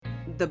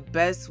the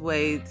best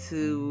way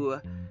to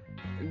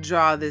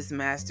draw this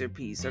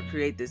masterpiece or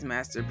create this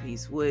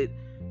masterpiece would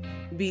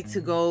be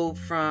to go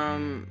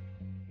from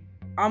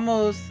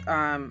almost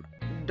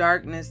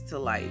darkness to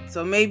light.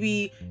 So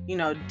maybe,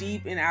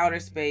 deep in outer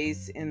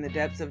space, in the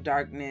depths of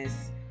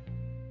darkness,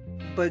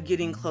 but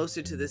getting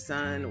closer to the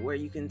sun where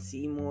you can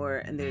see more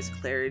and there's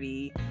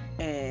clarity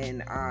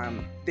and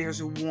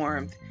there's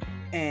warmth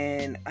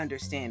and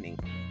understanding.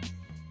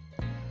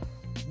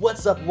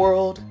 What's up,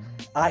 world?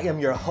 I am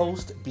your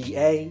host,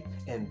 BA,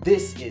 and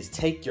this is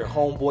Take Your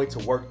Homeboy to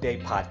Work Day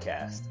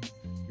podcast,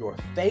 your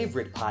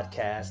favorite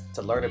podcast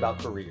to learn about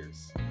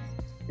careers.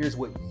 Here's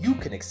what you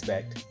can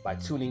expect by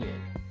tuning in.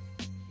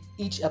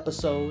 Each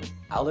episode,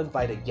 I'll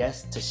invite a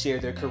guest to share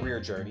their career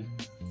journey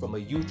from a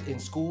youth in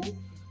school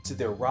to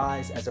their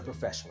rise as a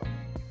professional.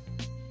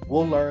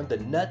 We'll learn the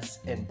nuts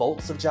and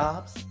bolts of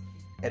jobs,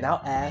 and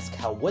I'll ask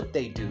how what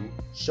they do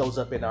shows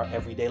up in our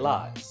everyday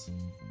lives.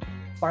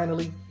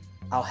 Finally,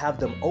 I'll have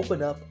them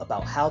open up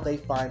about how they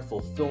find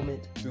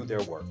fulfillment through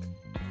their work.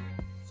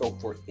 So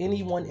for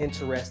anyone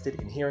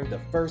interested in hearing the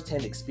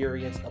firsthand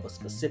experience of a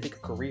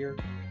specific career,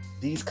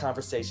 these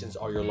conversations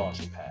are your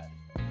launching pad.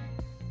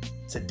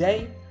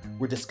 Today,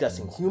 we're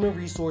discussing human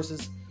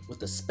resources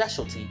with a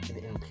specialty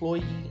in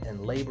employee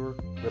and labor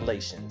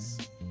relations.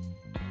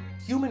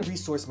 Human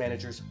resource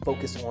managers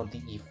focus on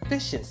the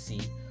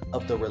efficiency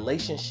of the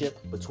relationship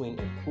between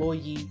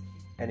employee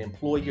and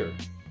employer.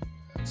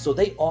 So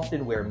they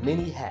often wear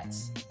many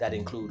hats that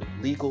include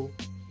legal,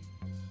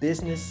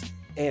 business,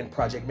 and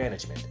project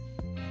management.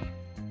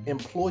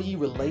 Employee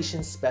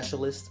relations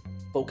specialists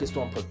focused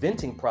on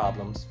preventing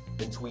problems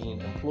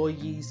between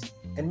employees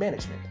and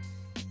management.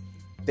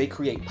 They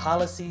create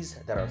policies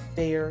that are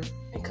fair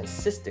and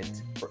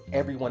consistent for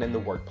everyone in the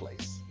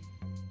workplace.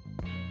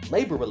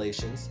 Labor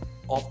relations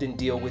often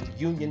deal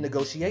with union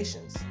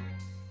negotiations.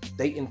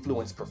 They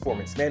influence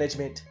performance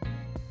management,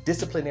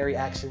 disciplinary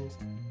actions,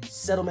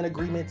 settlement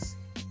agreements,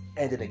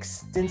 and an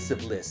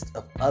extensive list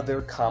of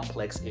other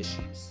complex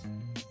issues.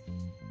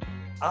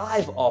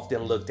 I've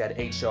often looked at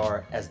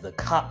HR as the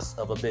cops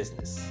of a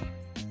business,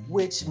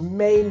 which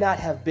may not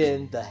have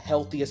been the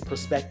healthiest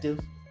perspective.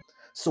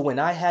 So when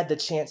I had the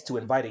chance to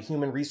invite a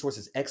human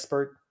resources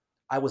expert,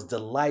 I was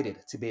delighted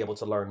to be able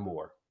to learn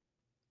more.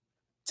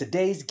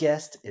 Today's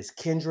guest is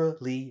Kendra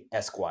Lee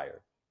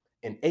Esquire,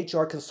 an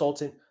HR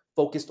consultant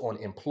focused on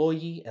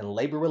employee and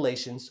labor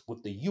relations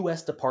with the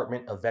U.S.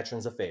 Department of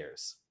Veterans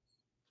Affairs.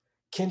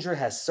 Kendra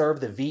has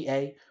served the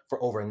VA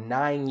for over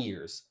 9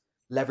 years,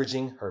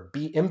 leveraging her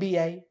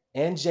MBA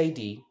and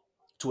JD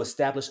to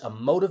establish a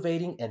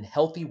motivating and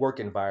healthy work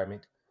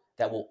environment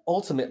that will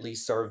ultimately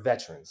serve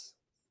veterans.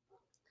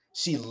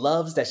 She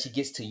loves that she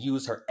gets to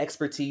use her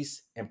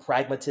expertise and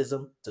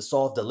pragmatism to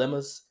solve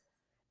dilemmas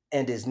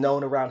and is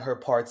known around her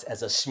parts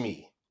as a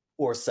SME,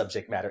 or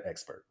subject matter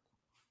expert.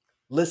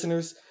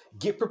 Listeners,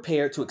 get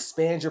prepared to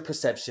expand your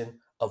perception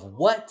of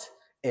what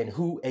and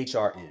who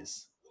HR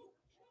is.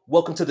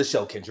 Welcome to the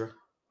show, Kendra.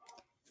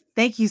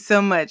 Thank you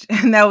so much.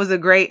 And that was a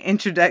great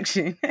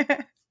introduction.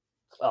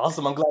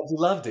 Awesome. I'm glad you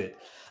loved it.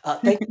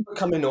 Thank you for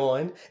coming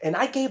on. And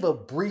I gave a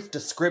brief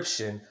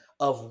description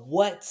of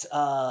what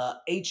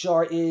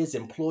HR is,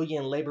 employee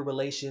and labor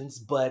relations,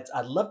 but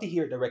I'd love to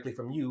hear it directly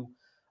from you.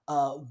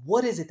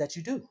 What is it that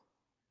you do?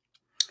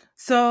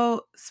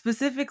 So,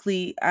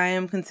 specifically, I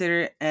am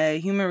considered a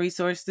human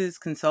resources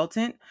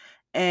consultant.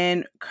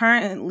 And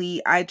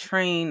currently, I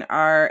train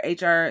our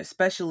HR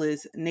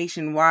specialists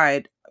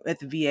nationwide at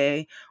the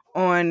VA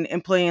on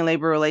employee and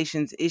labor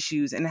relations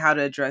issues and how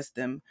to address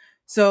them.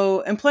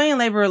 So, employee and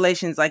labor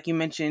relations, like you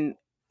mentioned,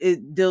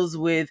 it deals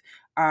with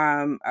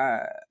um,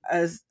 uh,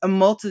 a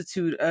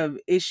multitude of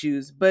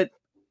issues, but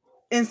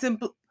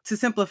to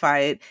simplify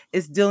it,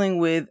 it's dealing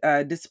with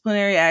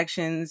disciplinary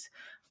actions,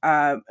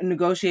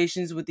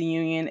 negotiations with the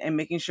union, and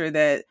making sure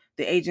that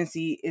the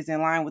agency is in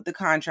line with the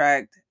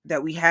contract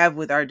that we have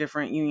with our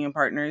different union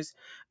partners,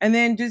 and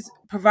then just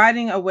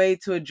providing a way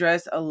to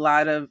address a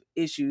lot of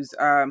issues.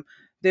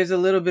 There's a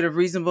little bit of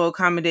reasonable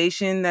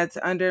accommodation that's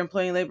under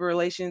employee and labor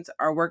relations.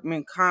 Our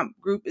workman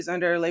comp group is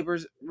under labor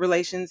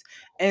relations,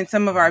 and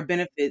some of our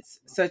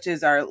benefits, such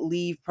as our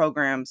leave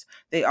programs,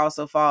 they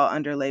also fall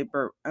under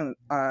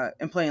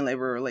employee and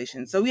labor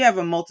relations. So we have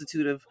a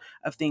multitude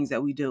of things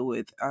that we deal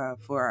with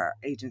for our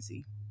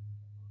agency.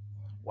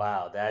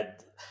 Wow,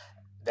 that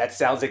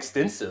sounds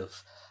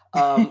extensive.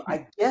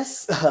 I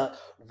guess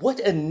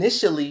what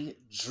initially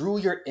drew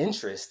your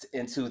interest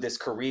into this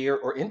career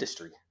or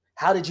industry?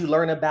 How did you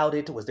learn about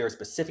it? Was there a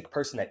specific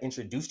person that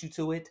introduced you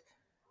to it?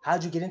 How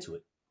did you get into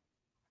it?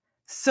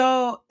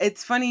 So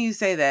it's funny you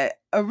say that.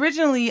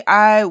 Originally,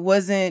 I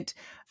wasn't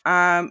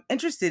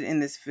interested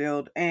in this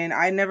field, and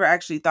I never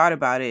actually thought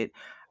about it.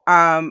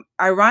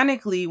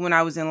 Ironically, when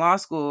I was in law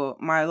school,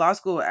 my law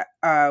school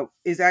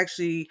is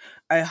actually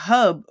a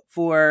hub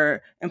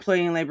for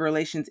employee and labor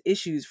relations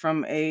issues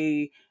from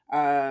a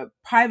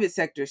private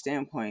sector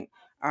standpoint.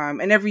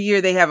 And every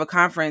year they have a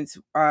conference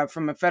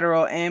from a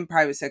federal and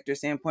private sector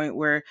standpoint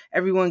where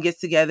everyone gets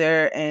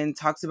together and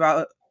talks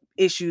about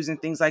issues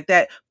and things like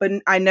that. But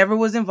I never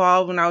was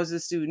involved when I was a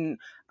student.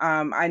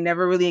 I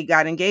never really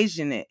got engaged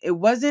in it. It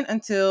wasn't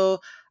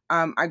until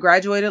I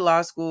graduated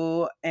law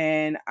school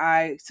and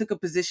I took a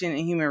position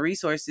in human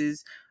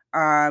resources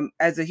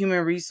as a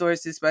human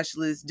resources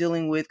specialist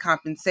dealing with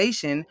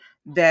compensation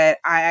that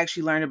I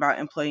actually learned about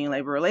employee and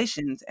labor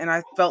relations. And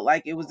I felt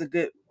like it was a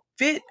good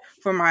fit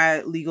for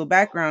my legal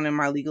background and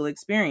my legal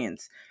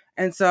experience.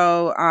 And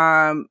so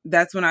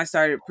that's when I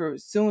started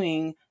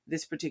pursuing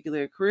this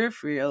particular career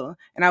field,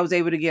 and I was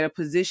able to get a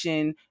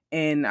position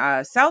in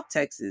South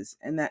Texas,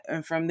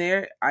 and from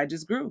there I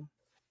just grew.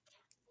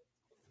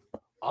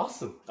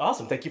 Awesome.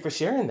 Awesome. Thank you for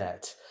sharing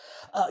that.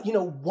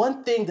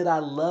 One thing that I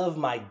love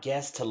my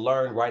guests to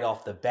learn right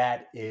off the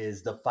bat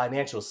is the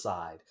financial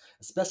side,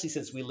 especially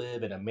since we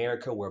live in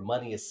America where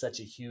money is such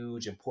a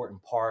huge,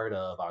 important part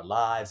of our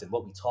lives and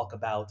what we talk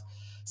about.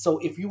 So,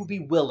 if you would be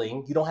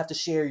willing, you don't have to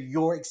share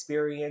your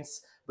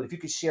experience, but if you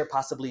could share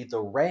possibly the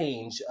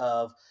range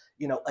of,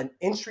 an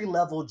entry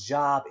level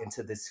job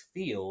into this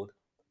field,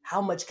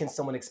 how much can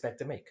someone expect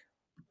to make?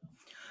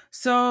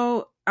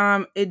 So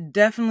it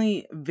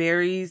definitely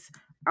varies.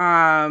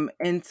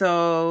 And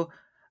so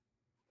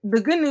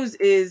the good news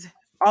is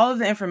all of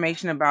the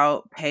information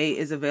about pay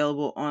is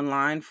available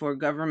online for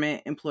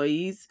government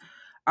employees.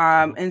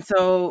 Mhm. And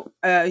so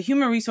a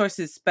human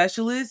resources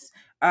specialist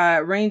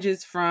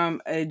ranges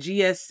from a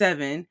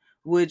GS7,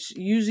 which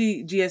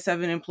usually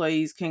GS7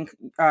 employees can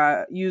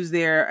use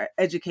their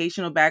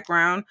educational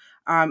background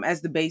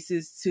as the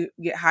basis to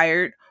get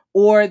hired,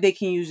 or they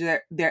can use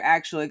their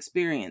actual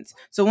experience.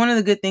 So one of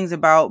the good things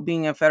about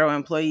being a federal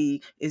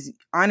employee is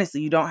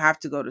honestly, you don't have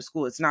to go to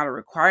school. It's not a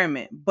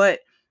requirement, but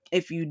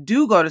if you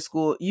do go to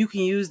school, you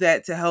can use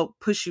that to help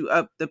push you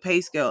up the pay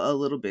scale a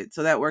little bit.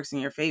 So that works in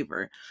your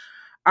favor.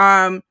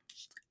 Um,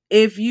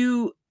 if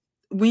you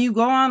When you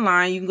go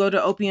online, you can go to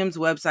OPM's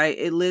website.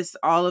 It lists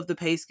all of the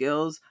pay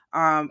scales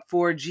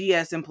for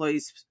GS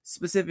employees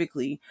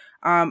specifically.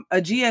 A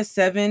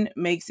GS7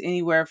 makes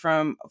anywhere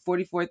from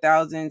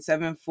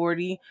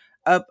 44,740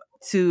 up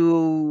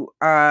to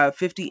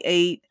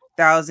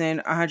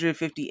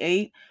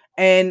 58,158,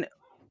 and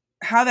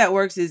how that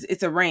works is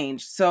it's a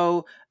range.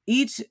 So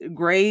each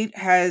grade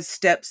has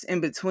steps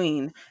in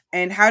between,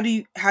 and how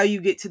you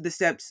get to the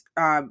steps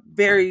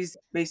varies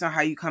based on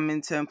how you come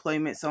into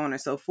employment, so on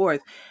and so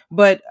forth.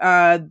 But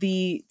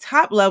the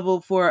top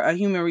level for a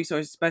human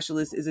resource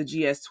specialist is a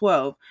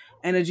GS12,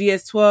 and a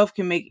GS12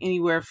 can make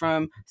anywhere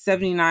from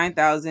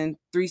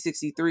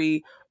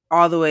 79,363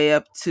 all the way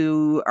up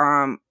to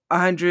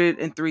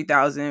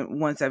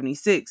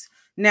 103,176.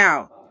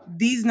 Now,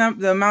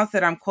 the amounts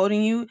that I'm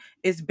quoting you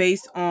is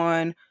based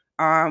on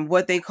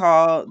what they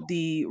call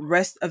the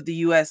rest of the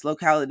U.S.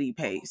 locality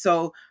pay.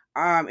 So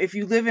if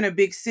you live in a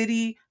big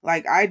city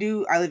like I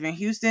do, I live in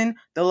Houston,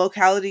 the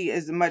locality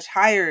is much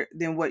higher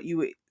than what you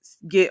would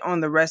get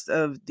on the rest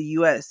of the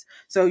U.S.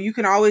 So you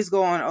can always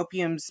go on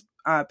OPM's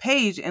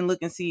page and look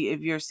and see if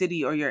your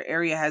city or your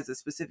area has a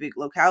specific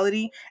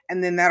locality,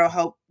 and then that'll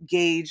help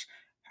gauge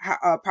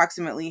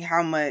approximately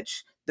how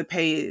much the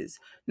pay is.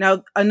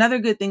 Now, another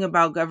good thing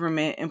about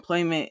government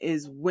employment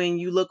is when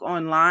you look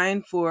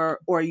online for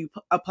or you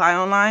apply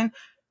online,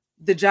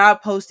 the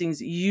job postings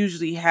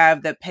usually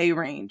have the pay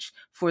range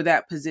for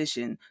that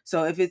position.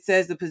 So if it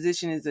says the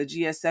position is a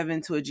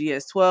GS7 to a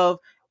GS12,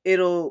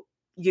 it'll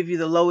give you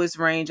the lowest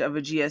range of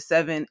a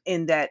GS7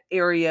 in that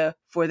area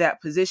for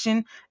that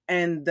position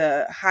and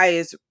the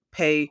highest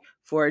pay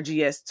for a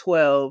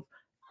GS12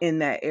 in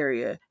that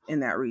area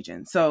in that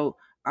region. So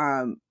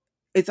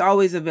it's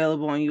always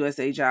available on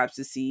USA Jobs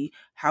to see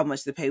how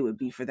much the pay would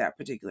be for that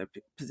particular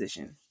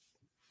position.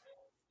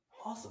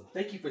 Awesome.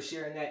 Thank you for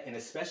sharing that, and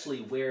especially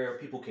where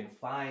people can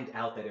find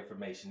out that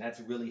information. That's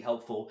really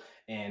helpful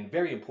and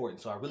very important.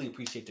 So I really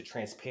appreciate the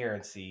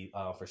transparency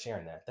for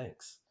sharing that.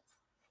 Thanks.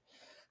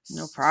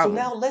 No So problem.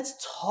 now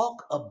let's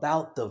talk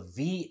about the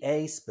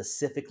VA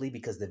specifically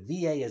because the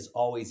VA is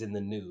always in the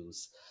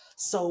news.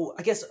 So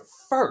I guess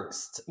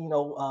first,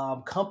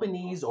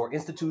 companies or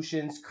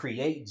institutions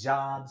create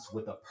jobs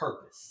with a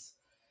purpose.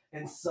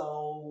 And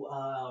so,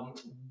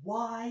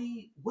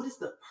 what is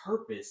the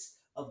purpose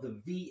of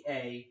the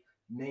VA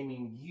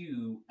naming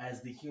you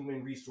as the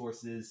human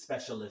resources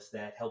specialist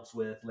that helps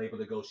with labor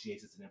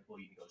negotiations and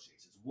employee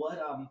negotiations?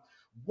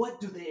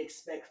 What do they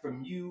expect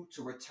from you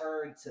to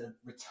return to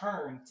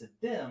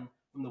them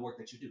from the work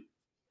that you do?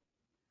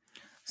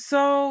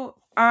 So,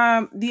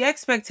 the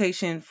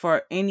expectation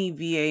for any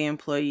VA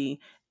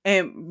employee,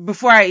 and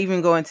before I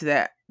even go into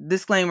that,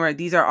 disclaimer,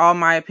 these are all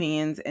my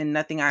opinions and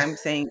nothing I'm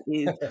saying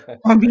is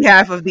on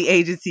behalf of the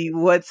agency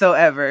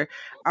whatsoever.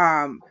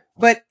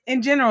 But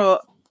in general,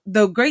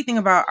 the great thing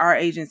about our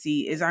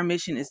agency is our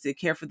mission is to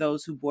care for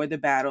those who bore the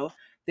battle,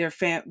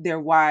 their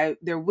wives,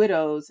 their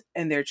widows,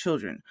 and their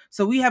children.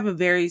 So we have a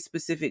very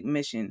specific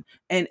mission,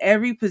 and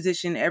every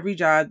position, every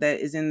job that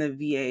is in the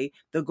VA,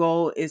 the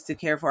goal is to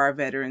care for our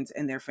veterans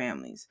and their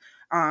families.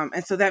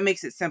 And so that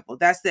makes it simple.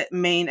 That's the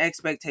main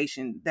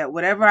expectation, that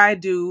whatever I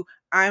do,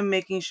 I'm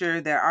making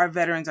sure that our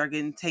veterans are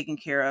getting taken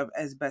care of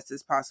as best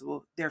as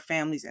possible, their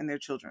families and their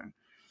children.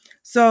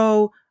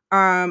 So,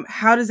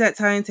 how does that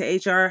tie into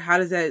HR? How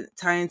does that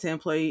tie into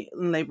employee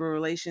and labor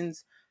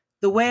relations?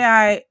 The way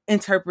I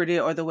interpret it,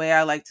 or the way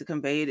I like to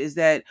convey it, is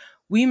that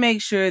we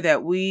make sure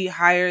that we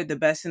hire the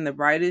best and the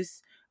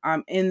brightest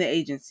in the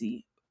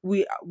agency.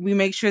 We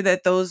make sure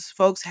that those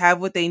folks have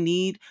what they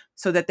need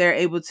so that they're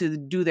able to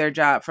do their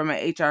job from an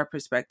HR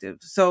perspective.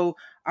 So,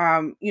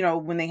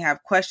 when they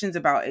have questions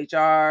about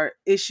HR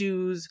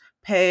issues,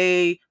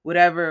 pay,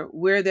 whatever,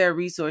 we're their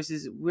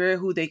resources. We're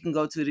who they can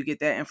go to get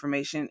that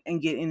information and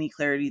get any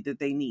clarity that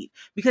they need.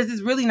 Because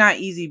it's really not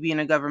easy being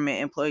a government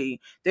employee.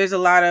 There's a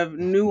lot of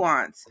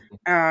nuance.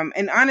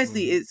 And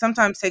honestly, Mhm. it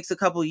sometimes takes a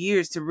couple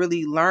years to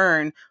really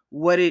learn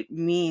what it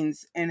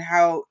means and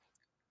how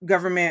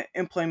government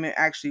employment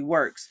actually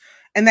works.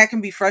 And that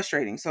can be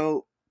frustrating.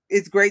 So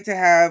it's great to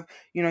have,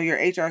 your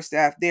HR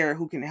staff there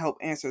who can help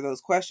answer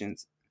those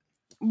questions.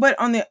 But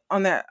on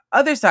the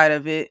other side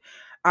of it,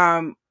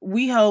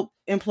 we help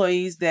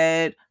employees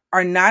that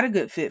are not a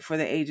good fit for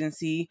the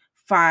agency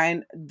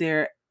find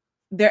their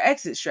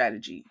exit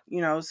strategy.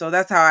 So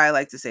that's how I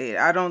like to say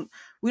it.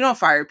 We don't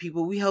fire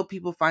people. We help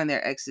people find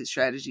their exit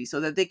strategy so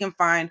that they can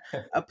find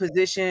a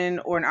position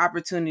or an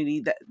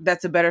opportunity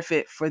that's a better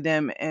fit for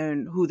them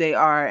and who they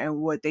are and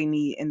what they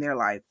need in their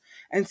life.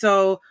 And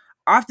so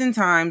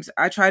oftentimes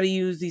I try to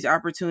use these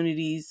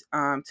opportunities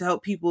to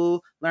help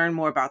people learn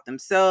more about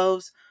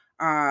themselves,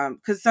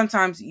 because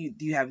sometimes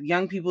you have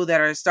young people that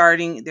are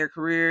starting their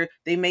career,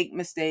 they make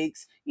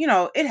mistakes,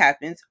 it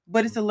happens,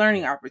 but it's a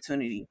learning Yeah.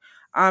 opportunity.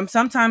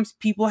 Sometimes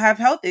people have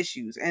health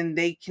issues and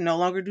they can no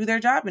longer do their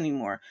job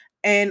anymore,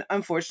 and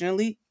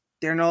unfortunately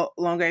they're no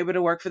longer able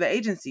to work for the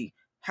agency.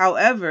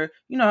 However,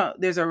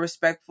 there's a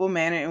respectful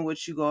manner in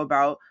which you go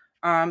about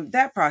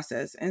that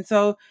process. And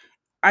so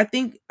I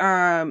think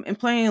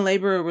employee and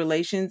labor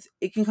relations,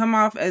 it can come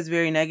off as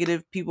very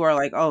negative. People are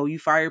like, "Oh, you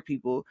fire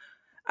people."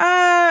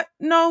 No,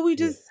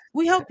 Yeah.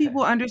 we help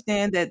people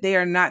understand that they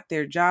are not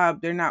their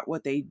job, they're not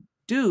what they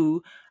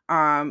do.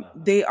 Uh-huh.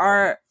 They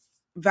are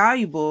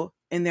valuable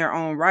in their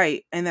own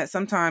right, and that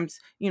sometimes,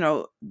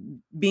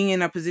 being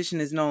in a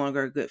position is no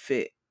longer a good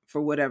fit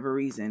for whatever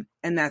reason,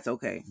 and that's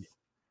okay.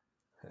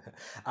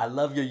 I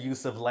love your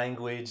use of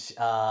language.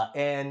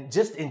 And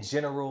just in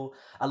general,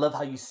 I love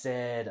how you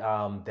said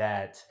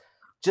that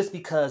just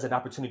because an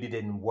opportunity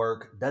didn't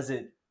work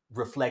doesn't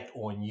reflect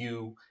on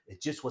you.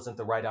 It just wasn't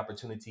the right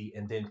opportunity.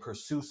 And then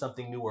pursue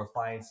something new or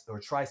find or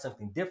try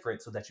something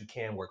different so that you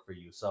can work for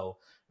you. So,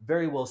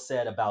 very well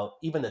said about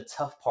even the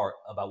tough part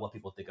about what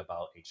people think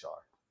about HR.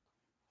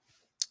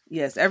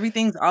 Yes,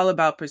 everything's all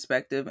about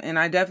perspective. And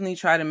I definitely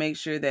try to make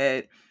sure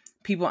that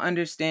people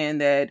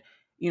understand that,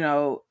 you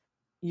know,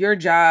 your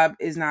job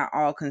is not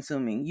all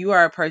consuming. You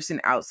are a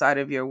person outside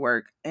of your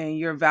work and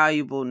you're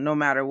valuable no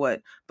matter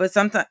what. But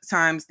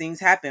sometimes things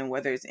happen,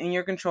 whether it's in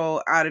your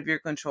control, out of your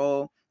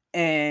control,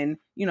 and,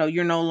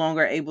 you're no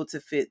longer able to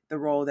fit the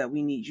role that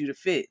we need you to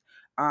fit.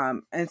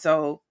 And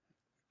so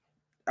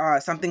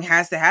something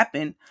has to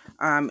happen.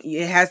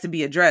 It has to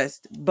be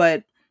addressed.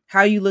 But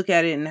how you look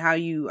at it and how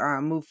you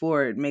move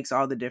forward makes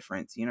all the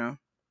difference.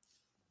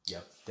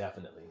 Yep,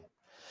 definitely.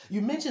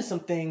 You mentioned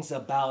some things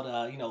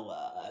about,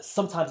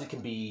 sometimes it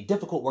can be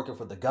difficult working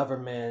for the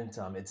government.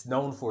 It's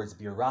known for its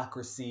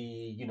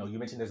bureaucracy. You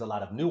mentioned there's a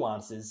lot of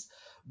nuances.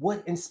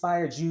 What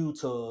inspired you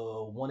to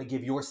want to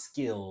give your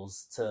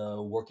skills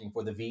to working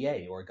for the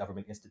VA or a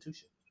government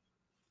institution?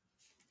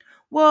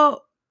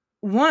 Well,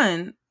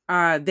 one,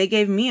 they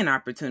gave me an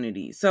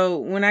opportunity. So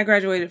when I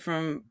graduated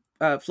from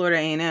Florida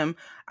A&M,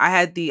 I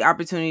had the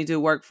opportunity to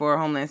work for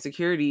Homeland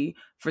Security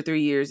for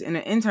 3 years in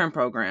an intern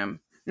program.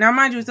 Now,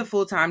 mind you, it's a Mhm.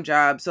 full time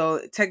job,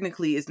 so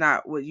technically, it's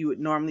not what you would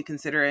normally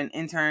consider an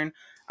intern.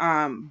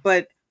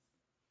 But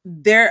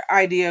their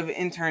idea of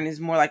intern is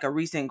more like a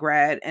recent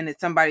grad, and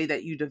it's somebody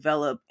that you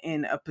develop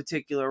in a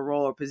particular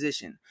role or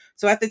position.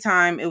 So at the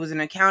time it was an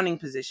accounting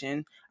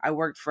position. I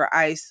worked for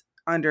ICE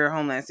under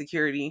Homeland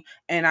Security,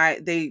 and I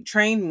they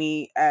trained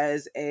me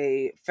as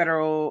a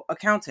federal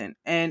accountant,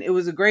 and it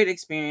was a great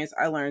experience.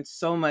 I learned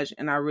so much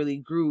and I really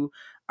grew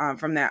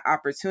from that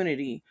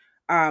opportunity.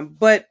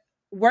 But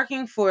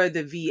working for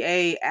the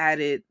VA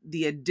added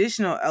the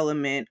additional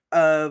element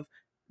of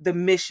the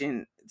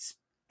mission.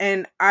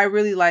 And I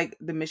really like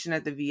the mission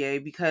at the VA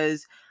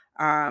because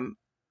um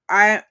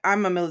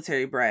I'm a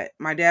military brat.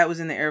 My dad was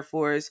in the Air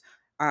Force,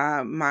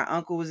 my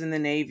uncle was in the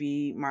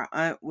Navy, my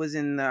aunt was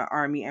in the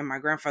Army, and my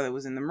grandfather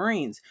was in the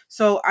Marines.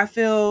 So I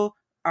feel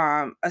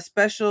a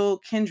special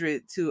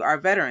kindred to our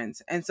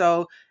veterans. And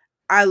so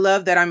I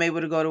love that I'm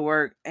able to go to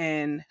work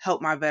and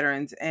help my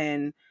veterans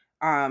and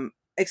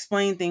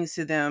explain things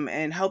to them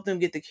and help them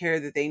get the care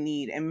that they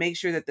need and make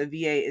sure that the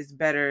VA is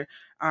better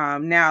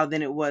now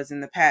than it was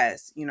in the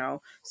past.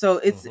 So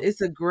Mhm.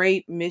 it's a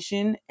great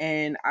mission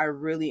and I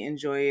really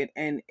enjoy it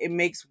and it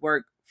makes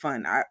work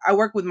fun. I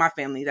work with my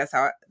family. That's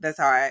how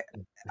I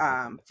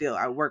feel.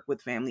 I work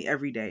with family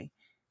every day.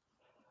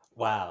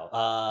 Wow.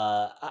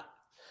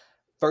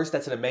 First,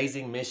 that's an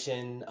amazing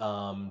mission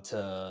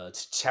to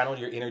channel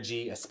your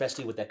energy,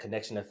 especially with that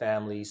connection to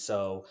family.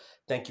 So,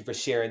 thank you for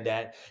sharing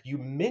that. You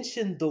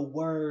mentioned the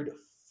word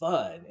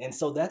fun. And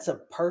so that's a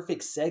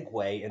perfect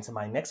segue into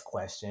my next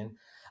question.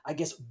 I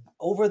guess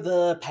over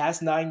the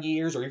past 9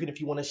 years, or even if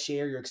you want to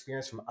share your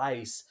experience from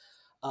ICE,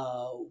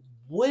 uh,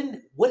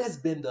 what has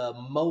been the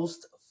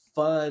most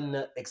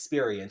fun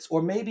experience?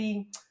 Or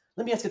maybe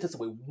let me ask it this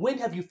way: when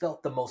have you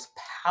felt the most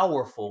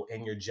powerful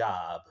in your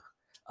job?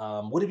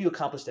 What have you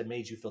accomplished that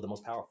made you feel the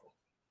most powerful?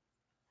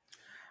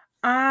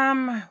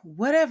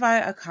 What have I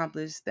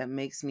accomplished that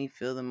makes me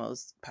feel the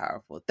most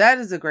powerful? That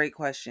is a great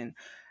question.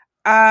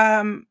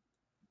 Um,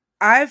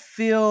 I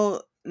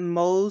feel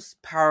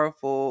most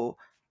powerful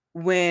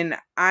when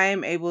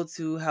I'm able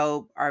to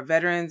help our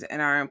veterans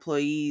and our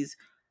employees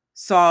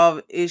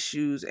solve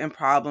issues and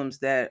problems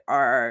that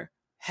are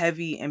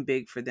heavy and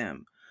big for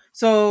them.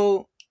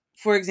 So,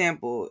 for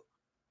example,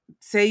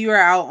 say you're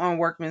out on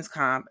workman's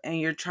comp and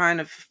you're trying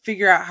to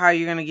figure out how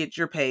you're going to get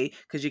your pay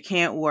because you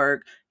can't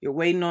work, you're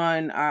waiting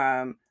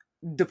on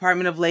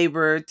Department of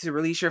Labor to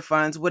release your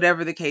funds,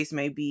 whatever the case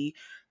may be,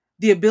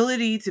 the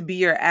ability to be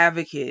your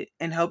advocate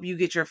and help you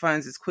get your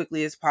funds as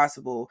quickly as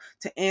possible,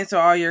 to answer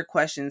all your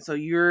questions so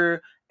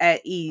you're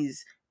at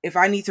ease. If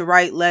I need to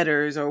write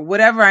letters or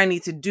whatever I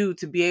need to do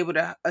to be able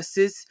to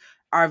assist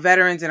our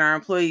veterans and our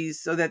employees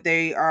so that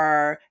they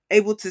are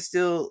able to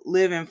still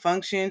live and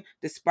function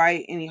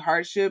despite any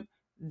hardship,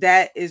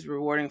 that is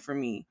rewarding for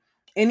me.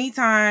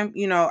 Anytime,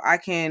 I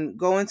can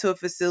go into a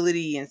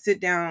facility and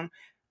sit down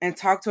and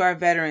talk to our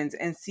veterans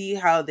and see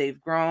how they've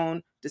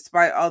grown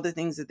despite all the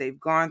things that they've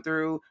gone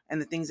through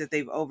and the things that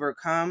they've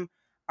overcome.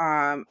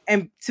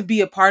 And to be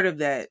a part of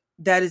that,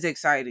 that is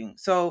exciting.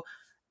 So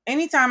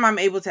anytime I'm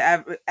able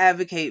to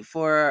advocate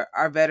for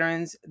our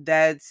veterans,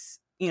 that's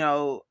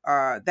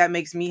that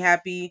makes me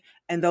happy,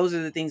 and those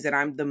are the things that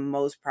I'm the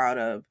most proud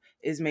of,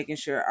 is making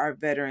sure our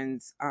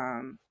veterans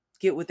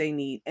get what they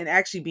need and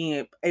actually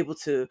being able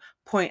to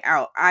point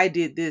out, I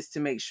did this to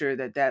make sure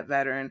that that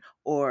veteran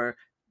or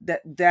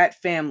that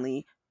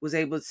family was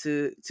able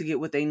to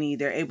get what they need.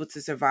 They're able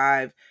to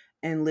survive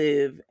and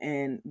live,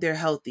 and they're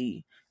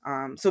healthy.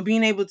 So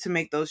being able to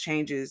make those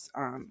changes,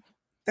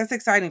 that's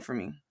exciting for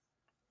me.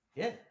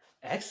 Yeah,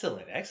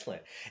 excellent,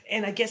 excellent.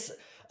 And I guess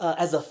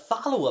as a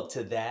follow up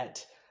to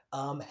that,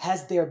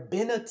 has there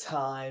been a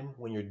time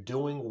when you're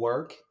doing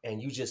work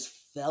and you just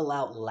fell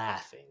out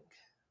laughing?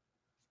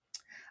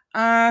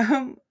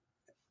 Um,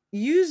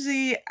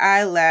 Usually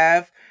I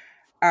laugh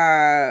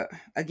uh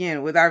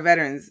again with our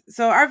veterans.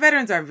 So our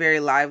veterans are very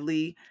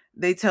lively.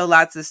 They tell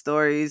lots of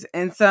stories,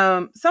 and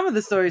some of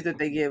the stories that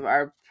they give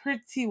are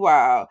pretty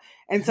wild.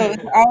 And so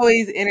it's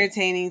always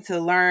entertaining to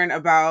learn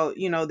about,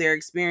 their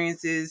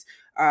experiences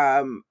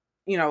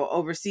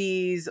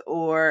overseas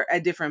or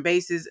at different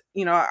bases.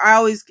 I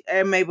always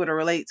am able to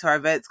relate to our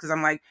vets because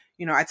I'm like,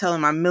 I tell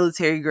them I'm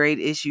military grade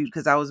issued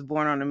because I was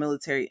born on a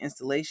military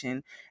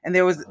installation. And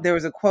there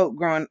was a quote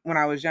growing when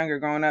I was younger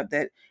growing up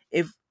that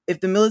if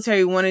the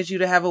military wanted you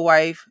to have a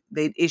wife,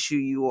 they'd issue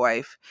you a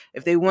wife.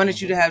 If they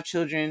wanted you to Mhm. have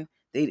children,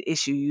 they'd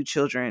issue you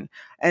children.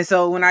 And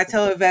so when I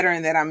tell a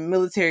veteran that I'm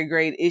military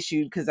grade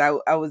issued because I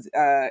was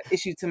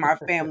issued to my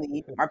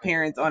family, my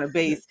parents on a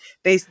base,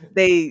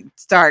 they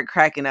start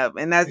cracking up,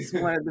 and that's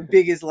one of the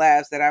biggest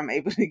laughs that I'm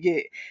able to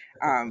get,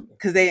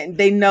 because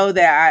they know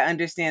that I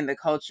understand the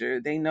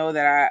culture. They know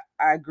that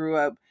I grew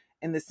up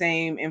in the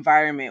same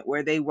environment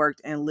where they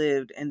worked and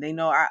lived, and they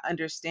know I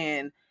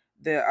understand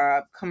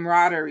the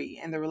camaraderie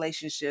and the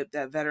relationship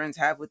that veterans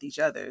have with each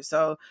other.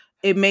 So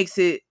it makes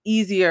it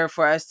easier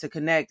for us to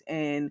connect,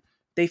 and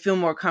they feel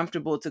more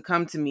comfortable to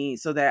come to me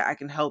so that I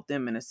can help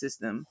them and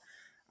assist them.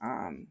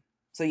 Um,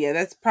 so yeah,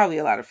 that's probably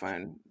a lot of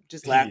fun,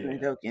 just laughing and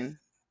Yeah. joking.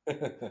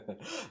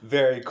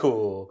 Very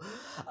cool.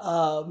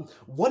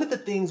 One of the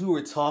things we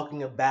were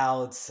talking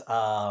about,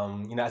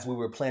 as we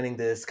were planning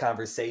this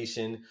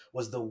conversation,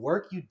 was the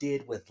work you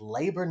did with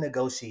labor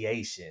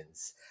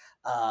negotiations.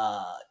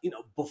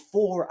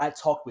 Before I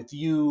talked with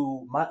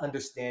you, my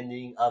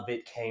understanding of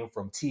it came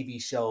from TV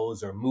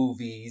shows or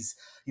movies.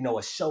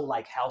 A show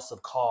like House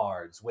of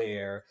Cards,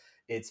 where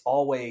it's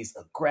always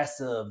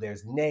aggressive.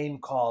 There's name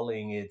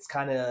calling. It's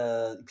kind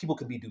of people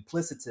can be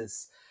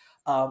duplicitous.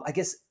 I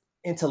guess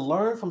and to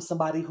learn from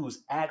somebody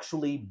who's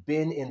actually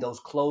been in those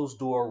closed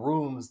door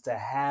rooms to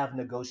have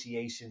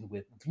negotiation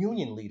with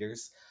union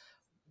leaders,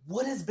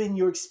 what has been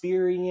your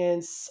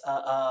experience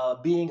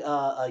being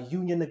a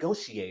union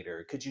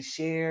negotiator? Could you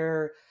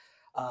share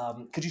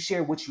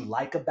what you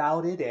like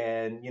about it,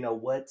 and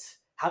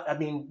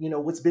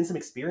what's been some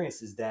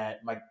experiences that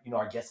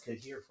our guests could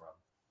hear from?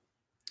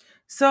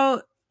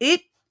 So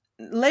it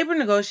labor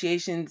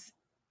negotiations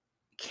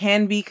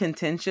can be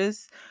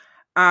contentious,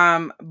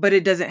 but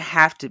it doesn't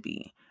have to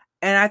be.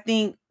 And I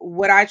think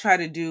what I try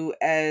to do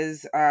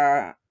as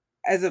a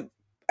as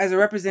a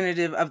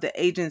representative of the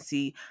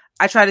agency,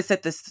 I try to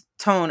set this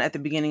tone at the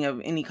beginning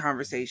of any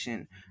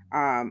conversation.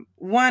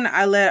 One,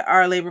 I let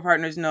our labor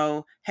partners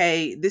know,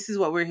 hey, this is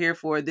what we're here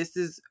for. This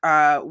is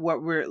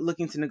what we're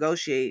looking to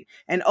negotiate.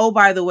 And oh,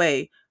 by the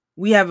way,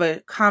 we have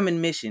a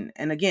common mission.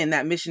 And again,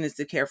 that mission is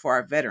to care for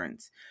our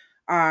veterans.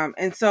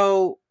 And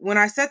so when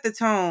I set the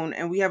tone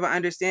and we have an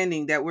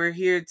understanding that we're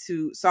here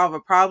to solve a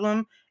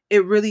problem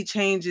it really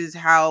changes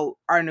how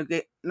our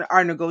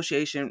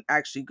negotiation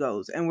actually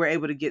goes, and we're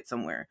able to get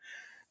somewhere.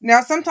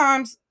 Now,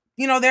 sometimes,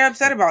 they're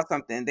upset about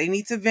something. They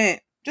need to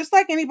vent just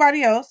like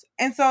anybody else.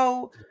 And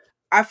so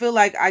I feel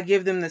like I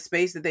give them the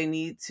space that they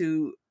need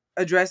to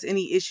address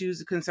any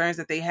issues, concerns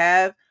that they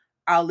have.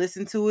 I'll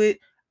listen to it.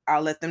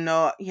 I'll let them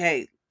know,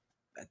 hey,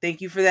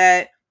 thank you for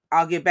that.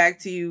 I'll get back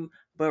to you.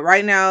 But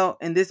right now,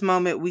 in this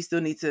moment, we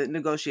still need to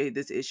negotiate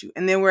this issue.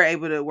 And then we're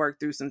able to work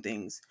through some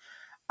things.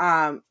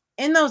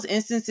 In those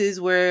instances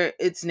where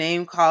it's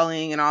name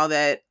calling and all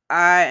that,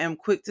 I am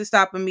quick to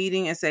stop a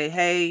meeting and say,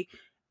 hey,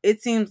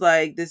 it seems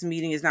like this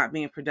meeting is not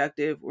being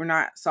productive. We're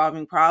not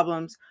solving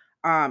problems.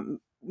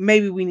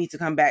 Maybe we need to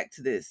come back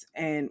to this,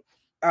 and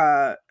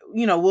uh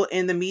we'll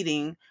end the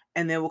meeting,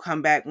 and then we'll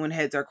come back when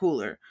heads are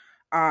cooler.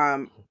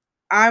 um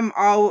I'm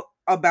all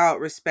about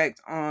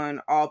respect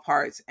on all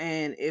parts,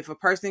 and if a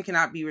person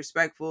cannot be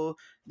respectful,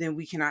 then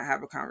we cannot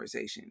have a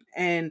conversation.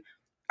 And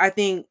I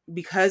think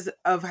because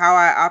of how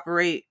I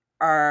operate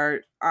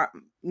our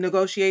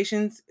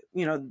negotiations,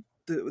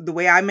 the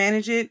way I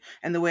manage it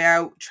and the way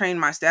I train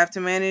my staff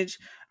to manage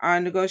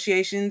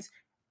negotiations,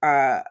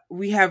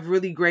 we have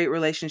really great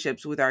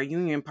relationships with our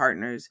union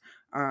partners.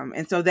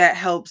 And so that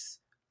helps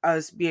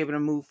us be able to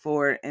move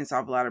forward and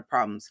solve a lot of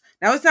problems.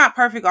 Now, it's not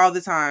perfect all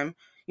the time.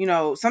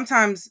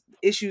 Sometimes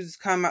issues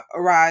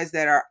arise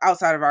that are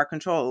outside of our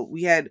control.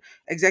 We had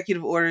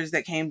executive orders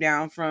that came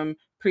down from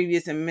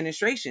previous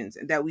administrations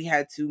that we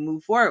had to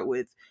move forward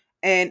with,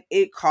 and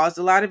it caused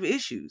a lot of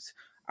issues.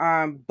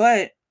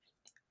 But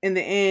in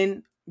the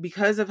end,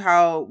 because of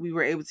how we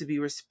were able to be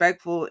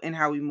respectful in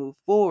how we move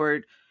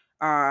forward,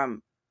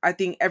 I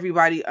think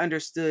everybody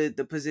understood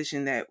the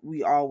position that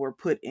we all were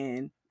put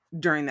in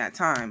during that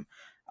time.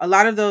 A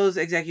lot of those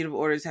executive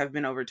orders have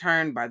been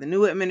overturned by the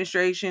new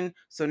administration,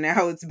 so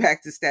now it's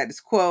back to status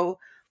quo.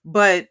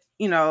 But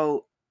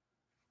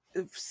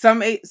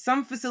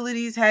some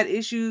facilities had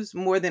issues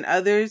more than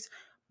others,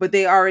 but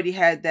they already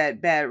had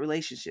that bad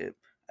relationship.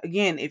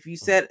 Again, if you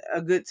set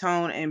a good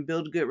tone and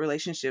build a good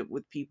relationship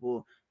with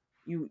people,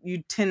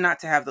 you tend not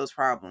to have those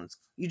problems.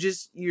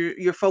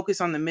 You're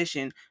focused on the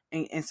mission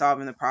and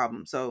solving the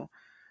problem. So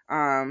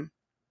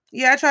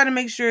yeah, I try to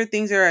make sure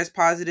things are as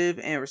positive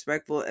and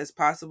respectful as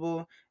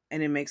possible,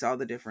 and it makes all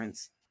the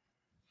difference.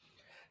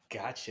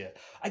 Gotcha.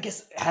 I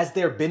guess, has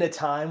there been a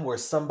time where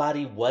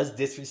somebody was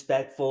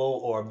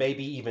disrespectful or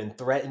maybe even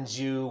threatened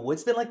you?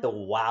 What's been like the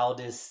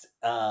wildest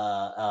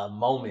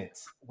moment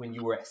when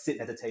you were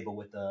sitting at the table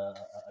with a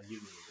union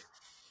leader?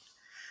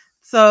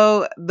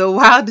 So the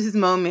wildest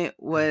moment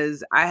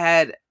was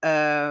I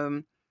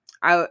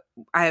I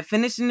had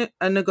finished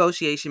a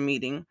negotiation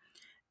meeting,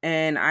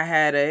 and I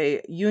had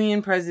a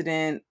union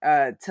president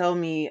tell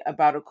me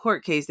about a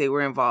court case they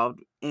were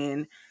involved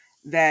in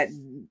that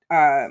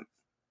uh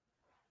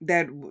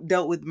that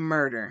dealt with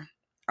murder.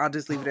 I'll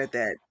just leave it at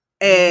that.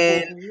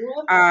 And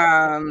What?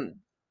 um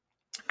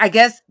I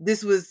guess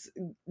this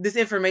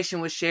information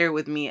was shared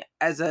with me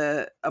as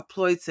a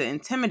ploy to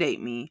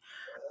intimidate me.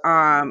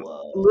 um,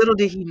 Little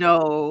did Whoa. he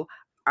know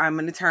I'm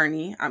an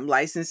attorney. I'm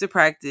licensed to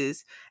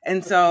practice.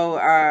 And so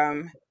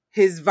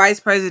his vice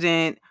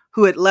president,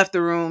 who had left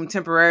the room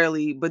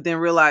temporarily, but then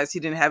realized he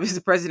didn't have his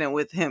president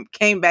with him,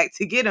 came back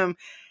to get him.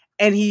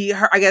 And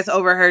I guess,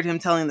 overheard him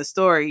telling the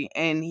story.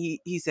 And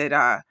he said,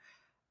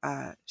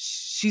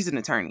 she's an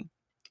attorney.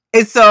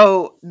 And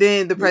so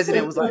then the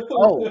president was like,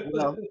 oh,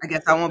 well, I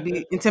guess I won't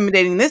be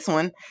intimidating this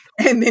one.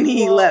 And then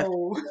he left.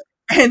 Whoa.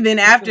 And then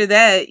after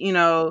that,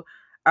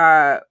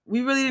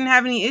 we really didn't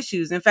have any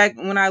issues. In fact,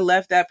 when I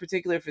left that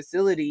particular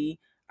facility,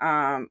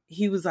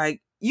 he was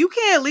like, "You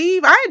can't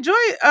leave. I enjoy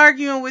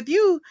arguing with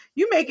you.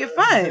 You make it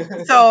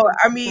fun." So,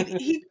 I mean,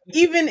 he,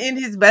 even in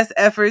his best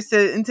efforts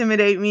to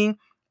intimidate me,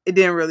 it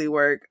didn't really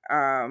work.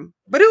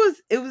 But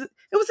it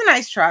was a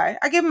nice try.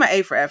 I give him an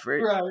A for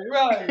effort. Right,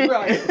 right,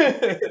 right.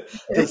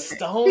 The He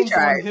stones on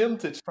tried. him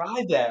to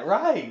try that,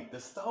 right? The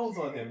stones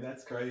on him.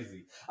 That's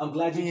crazy. I'm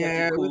glad you kept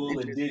Yeah, it it was cool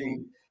and interesting.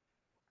 didn't.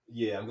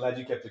 Yeah, I'm glad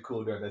you kept it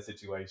cool during that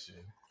situation.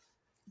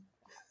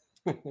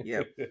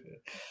 Yep.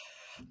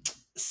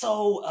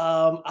 So,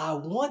 I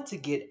want to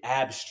get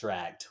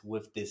abstract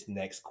with this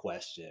next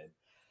question.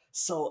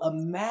 So,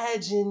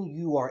 imagine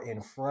you are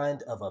in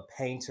front of a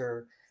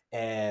painter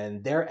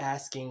and they're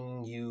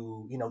asking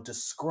you,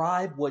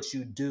 describe what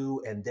you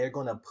do, and they're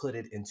going to put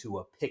it into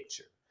a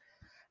picture.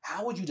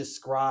 How would you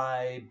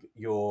describe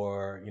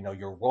your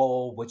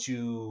role, what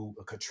you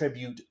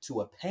contribute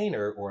to a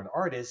painter or an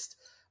artist,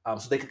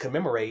 so they could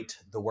commemorate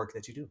the work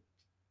that you do?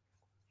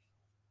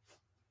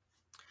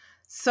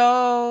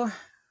 So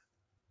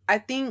I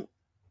think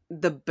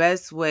the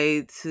best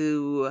way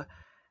to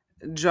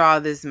draw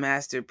this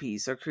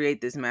masterpiece or create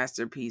this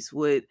masterpiece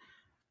would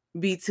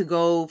be to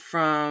go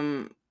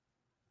from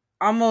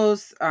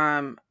almost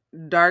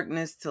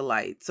darkness to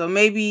light. So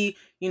maybe,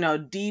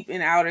 deep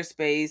in outer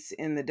space,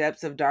 in the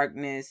depths of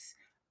darkness,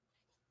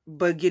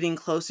 but getting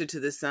closer to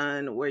the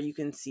sun where you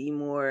can see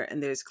more,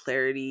 and there's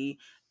clarity,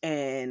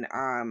 and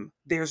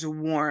there's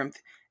warmth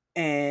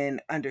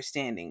and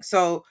understanding.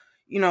 So,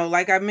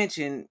 like I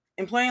mentioned,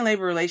 employee and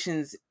labor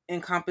relations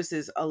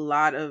encompasses a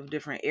lot of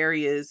different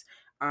areas.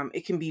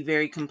 It can be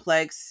very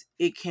complex.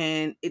 It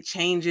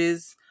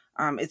changes.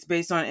 It's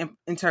based on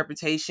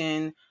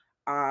interpretation.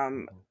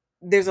 Um, Mhm.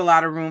 there's a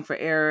lot of room for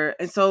error,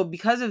 and so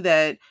because of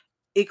that,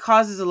 it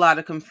causes a lot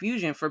of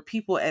confusion for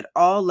people at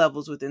all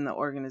levels within the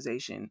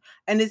organization.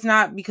 And it's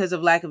not because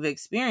of lack of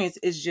experience.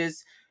 It's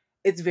just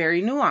it's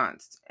very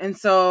nuanced. And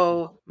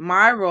so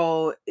my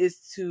role is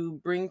to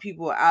bring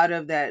people out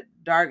of that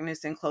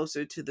darkness and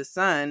closer to the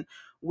sun,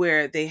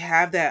 where they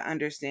have that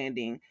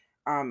understanding.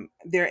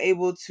 They're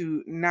able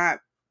to not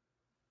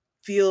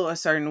feel a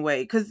certain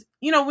way, because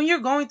when you're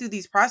going through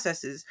these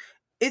processes,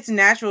 it's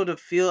natural to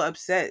feel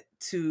upset,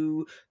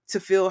 to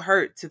feel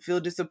hurt, to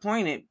feel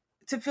disappointed,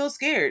 to feel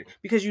scared,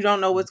 because you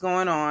don't know what's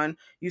going on.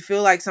 You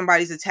feel like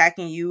somebody's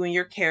attacking you and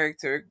your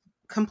character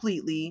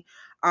completely.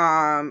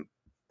 Um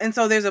and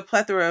so there's a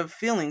plethora of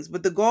feelings,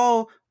 but the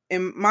goal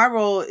in my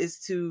role is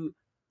to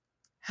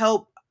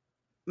help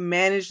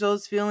manage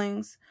those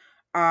feelings,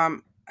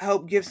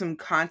 help give some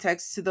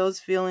context to those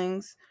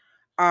feelings,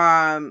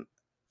 um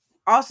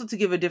also to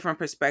give a different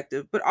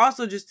perspective, but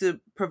also just to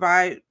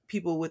provide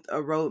people with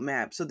a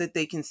roadmap so that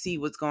they can see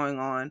what's going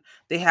on.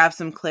 They have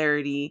some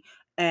clarity,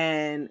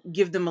 and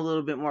give them a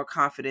little bit more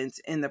confidence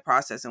in the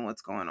process and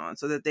what's going on,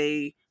 so that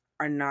they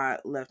are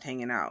not left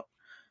hanging out.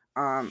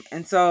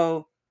 And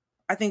so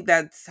I think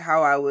that's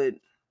how I would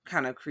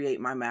kind of create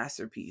my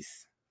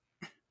masterpiece.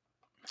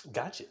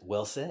 Gotcha.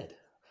 Well said.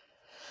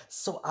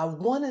 So I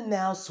want to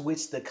now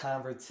switch the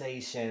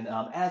conversation.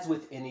 As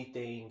with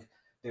anything,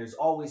 there's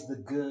always the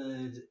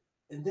good,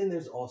 and then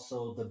there's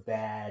also the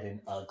bad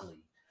and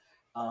ugly.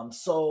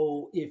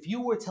 So if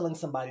you were telling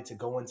somebody to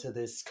go into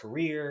this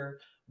career,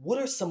 what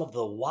are some of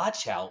the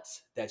watch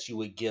outs that you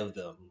would give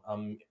them?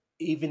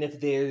 Even if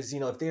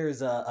if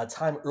there's a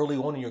time early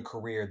on in your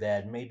career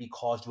that maybe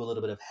caused you a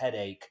little bit of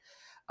headache,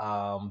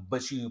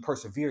 but you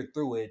persevered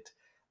through it,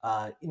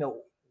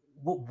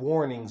 what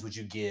warnings would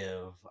you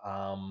give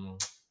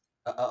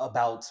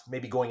about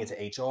maybe going into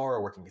HR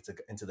or working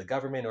into the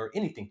government or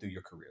anything through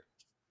your career?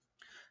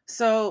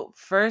 So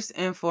first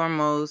and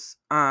foremost,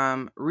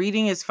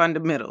 reading is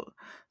fundamental. Mm,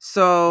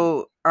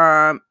 So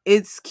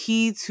it's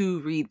key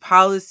to read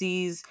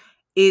policies.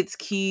 It's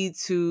key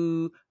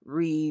to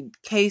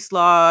read case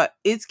law.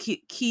 It's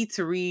key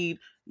to read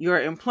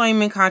your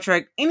employment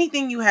contract.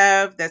 Anything you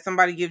have that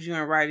somebody gives you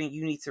in writing,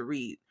 you need to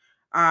read,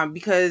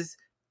 because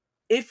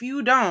if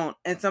you don't,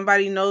 and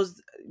somebody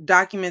knows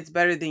documents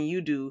better than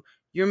you do,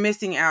 you're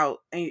missing out,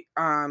 and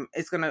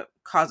it's going to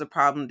cause a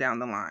problem down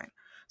the line.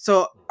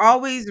 So mhm.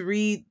 always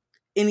read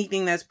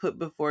anything that's put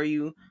before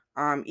you.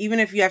 Even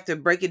if you have to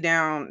break it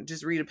down,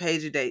 just read a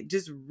page a day.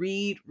 Just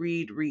read.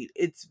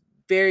 It's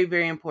very,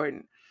 very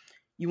important.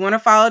 You want to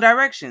follow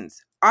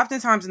directions.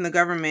 Oftentimes in the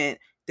government,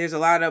 there's a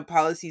lot of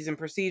policies and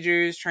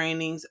procedures,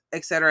 trainings,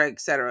 et cetera, et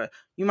cetera.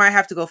 You might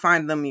have to go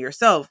find them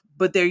yourself,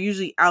 but they're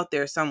usually out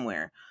there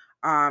somewhere.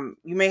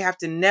 You may have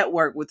to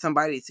network with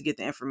somebody to get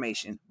the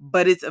information,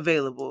 but it's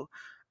available.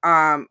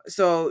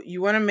 So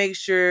you want to make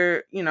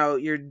sure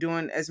you're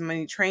doing as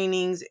many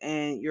trainings,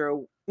 and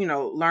you're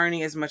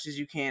learning as much as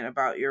you can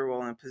about your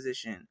role and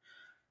position.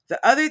 The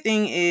other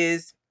thing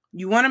is,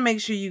 you want to make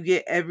sure you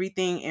get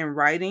everything in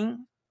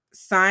writing,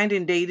 signed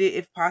and dated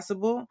if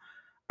possible,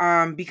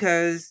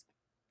 because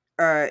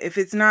if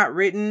it's not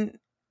written,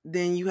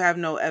 then you have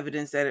no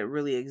evidence that it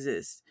really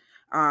exists.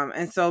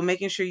 And so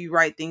making sure you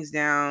write things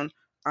down,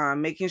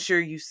 making sure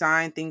you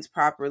sign things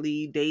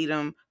properly, date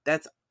them,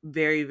 that's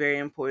very, very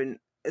important,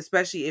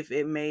 especially if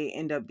it may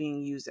end up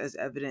being used as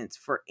evidence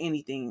for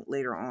anything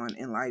later on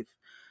in life.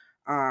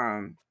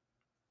 Um,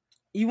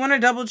 you want to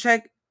double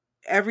check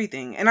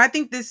everything, and I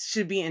think this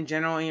should be in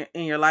general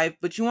in your life,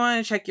 but you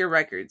want to check your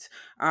records,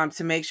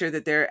 to make sure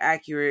that they're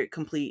accurate,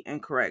 complete,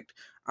 and correct.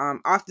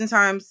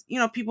 Oftentimes,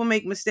 people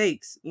make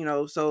mistakes,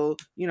 so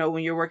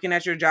when you're working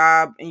at your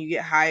job and you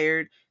get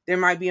hired, there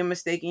might be a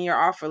mistake in your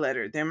offer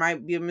letter. There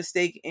might be a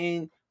mistake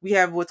in we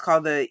have what's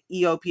called the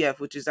EOPF,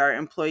 which is our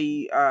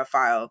employee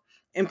file.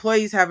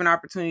 Employees have an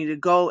opportunity to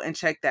go and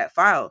check that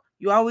file.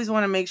 You always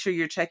want to make sure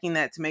you're checking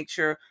that, to make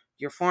sure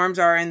your forms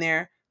are in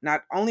there.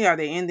 Not only are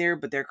they in there,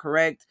 but they're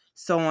correct,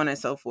 so on and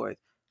so forth,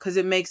 because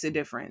it makes a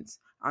difference.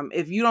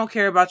 If you don't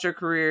care about your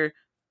career,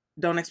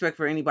 don't expect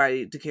for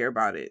anybody to care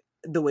about it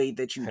the way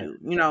that you do.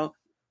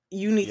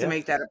 You need to Yeah.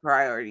 make that a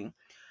priority.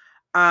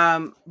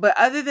 But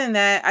other than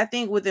that, I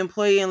think with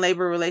employee and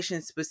labor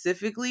relations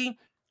specifically,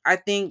 I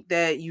think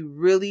that you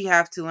really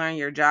have to learn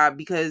your job,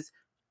 because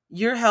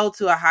you're held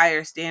to a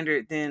higher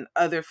standard than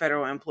other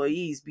federal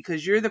employees,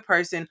 because you're the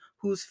person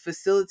who's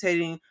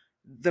facilitating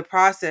the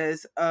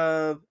process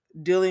of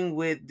dealing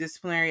with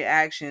disciplinary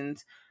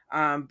actions,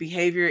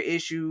 behavior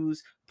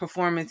issues,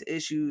 performance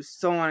issues,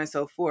 so on and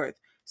so forth.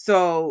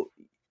 So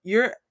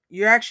you're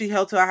actually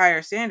held to a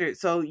higher standard.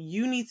 So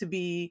you need to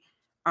be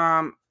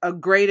a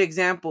great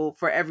example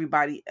for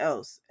everybody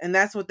else. And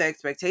that's what the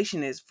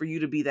expectation is, for you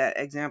to be that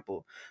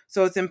example.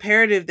 So it's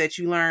imperative that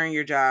you learn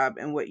your job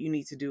and what you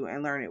need to do,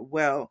 and learn it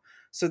well,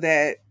 so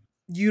that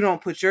you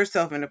don't put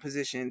yourself in a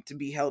position to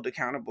be held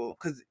accountable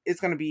because it's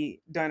going to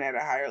be done at a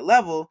higher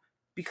level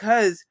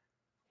because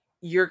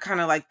you're kind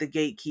of like the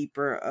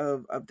gatekeeper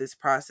of this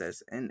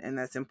process, and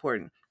that's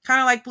important. Kind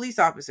of like police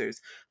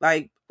officers.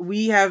 Like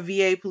we have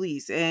VA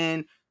police,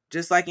 and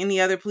just like any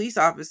other police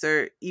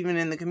officer, even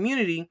in the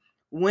community,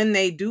 when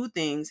they do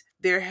things,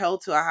 they're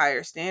held to a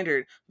higher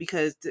standard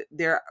because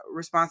their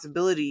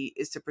responsibility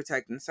is to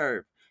protect and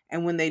serve.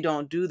 And when they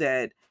don't do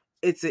that,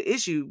 it's an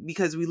issue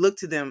because we look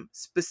to them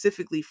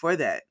specifically for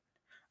that.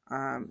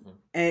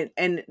 Mhm.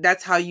 And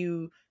that's how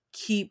you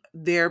keep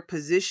their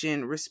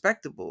position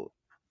respectable.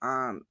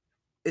 Um,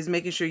 is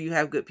making sure you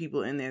have good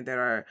people in there that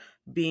are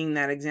being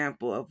that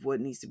example of what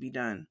needs to be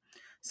done.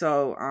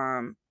 So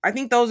I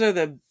think those are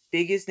the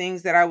biggest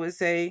things that I would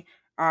say.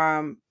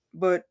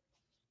 But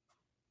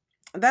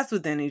that's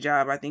with any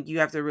job. I think you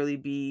have to really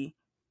be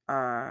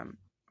um,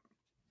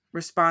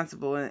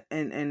 responsible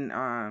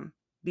and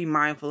be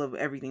mindful of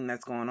everything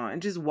that's going on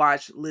and just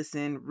watch,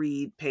 listen,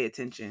 read, pay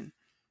attention,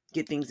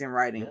 get things in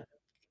writing. Yeah.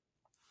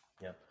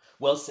 Yeah.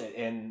 Well said.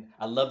 And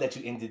I love that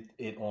you ended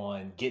it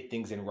on get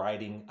things in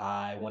writing.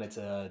 I wanted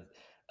to,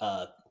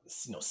 uh,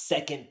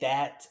 second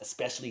that,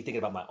 especially thinking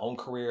about my own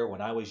career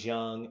when I was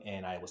young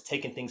and I was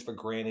taking things for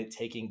granted,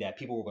 taking that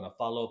people were going to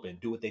follow up and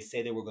do what they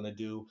say they were going to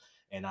do.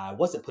 And I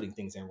wasn't putting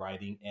things in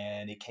writing,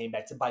 and it came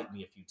back to bite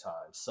me a few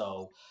times.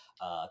 So,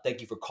 thank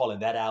you for calling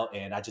that out.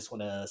 And I just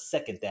want to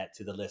second that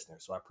to the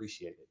listeners. So I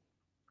appreciate it.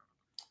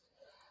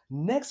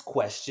 Next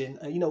question,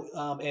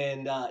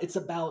 and it's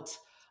about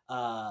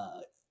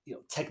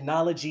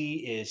technology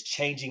is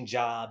changing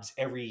jobs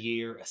every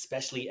year,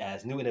 especially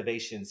as new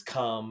innovations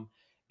come,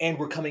 and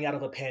we're coming out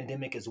of a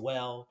pandemic as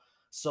well.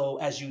 So,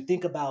 as you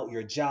think about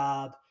your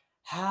job,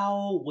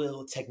 how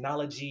will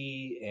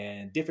technology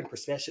and different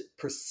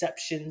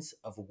perceptions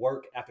of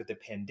work after the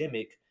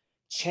pandemic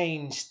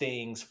change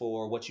things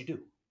for what you do?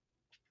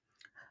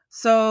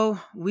 So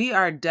we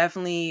are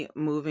definitely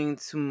moving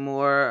to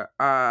more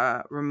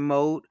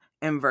remote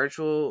and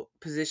virtual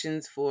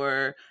positions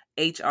for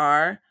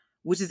HR,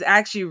 which is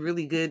actually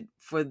really good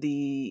for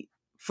the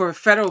for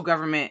federal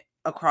government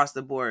across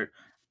the board.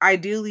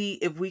 Ideally,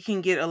 if we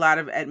can get a lot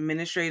of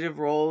administrative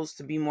roles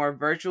to be more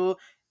virtual,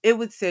 it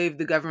would save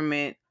the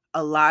government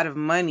a lot of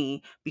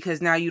money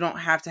because now you don't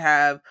have to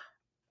have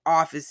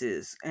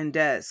offices and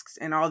desks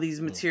and all these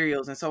Mm,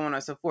 materials and so on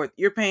and so forth.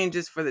 You're paying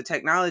just for the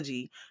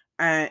technology,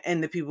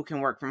 and the people can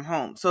work from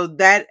home. So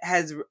that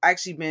has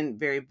actually been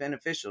very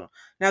beneficial.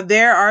 Now,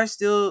 there are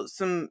still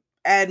some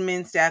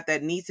admin staff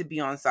that needs to be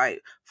on site.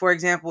 For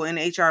example, in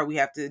HR, we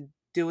have to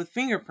deal with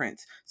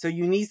fingerprints. So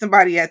you need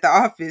somebody at the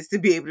office to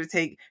be able to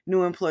take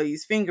new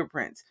employees'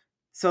 fingerprints.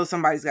 So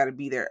somebody's got to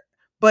be there.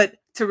 But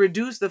to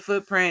reduce the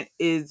footprint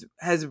is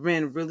has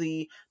been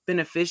really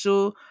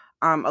beneficial.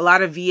 A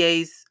lot of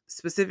VAs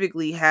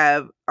specifically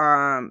have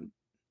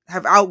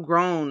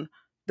outgrown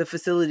the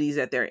facilities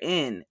that they're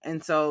in,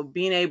 and so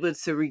being able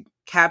to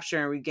recapture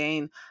and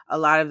regain a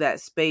lot of that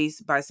space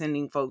by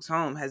sending folks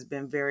home has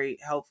been very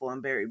helpful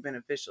and very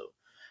beneficial.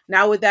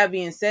 Now, with that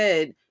being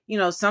said,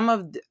 some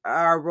of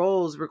our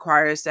roles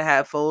require us to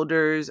have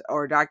folders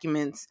or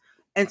documents,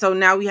 and so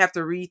now we have to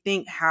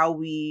rethink how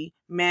we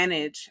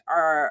manage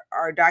our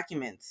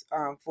documents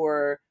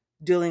for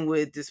dealing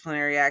with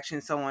disciplinary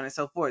action, so on and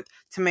so forth,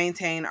 to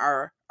maintain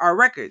our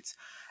records.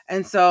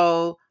 And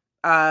so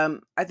I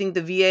think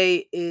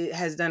the VA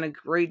has done a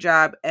great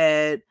job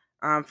at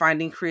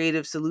finding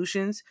creative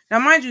solutions. Now,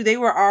 mind you, they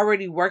were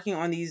already working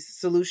on these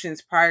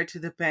solutions prior to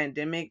the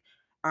pandemic,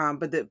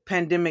 but the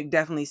pandemic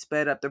definitely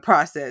sped up the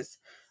process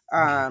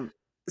um,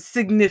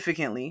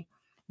 significantly.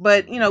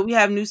 But mhm. we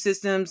have new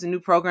systems and new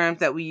programs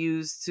that we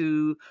use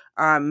to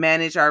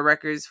manage our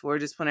records for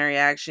disciplinary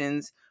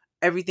actions.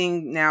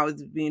 Everything now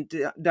is being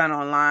done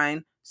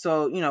online,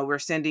 so we're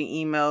sending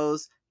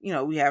emails.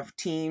 We have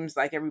teams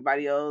like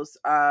everybody else,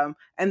 and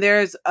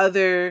there's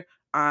other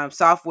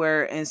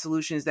software and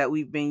solutions that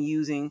we've been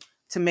using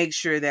to make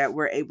sure that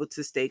we're able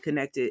to stay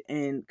connected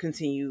and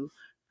continue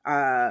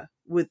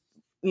with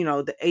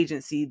the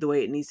agency the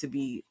way it needs to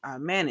be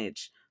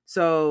managed.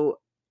 So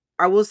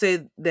I will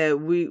say that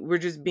we're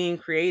just being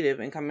creative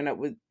and coming up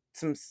with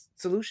some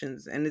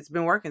solutions, and it's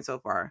been working so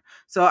far.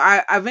 So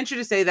I venture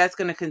to say that's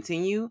going to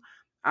continue,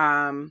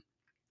 um,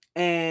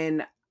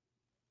 and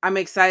I'm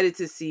excited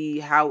to see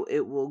how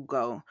it will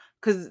go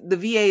because the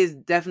VA is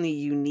definitely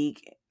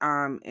unique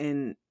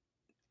in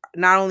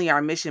not only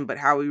our mission but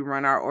how we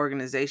run our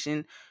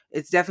organization.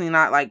 It's definitely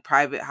not like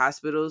private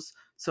hospitals.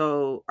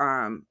 So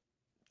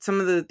some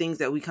of the things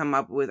that we come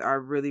up with are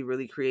really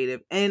really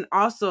creative. And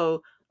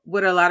also,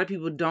 what a lot of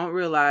people don't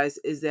realize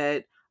is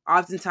that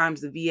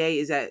oftentimes the VA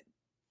is at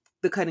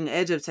the cutting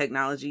edge of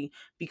technology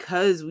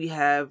because we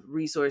have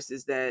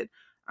resources that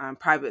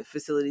private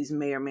facilities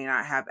may or may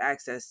not have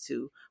access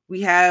to.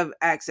 We have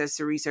access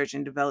to research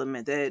and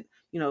development that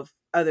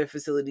other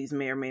facilities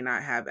may or may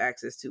not have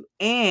access to,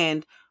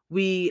 and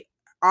we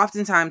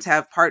oftentimes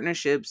have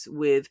partnerships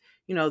with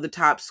the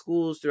top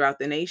schools throughout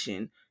the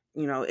nation.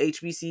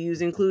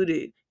 HBCUs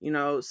included.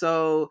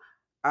 So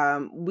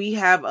we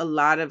have a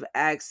lot of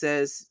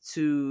access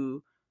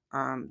to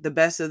the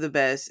best of the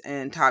best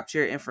and top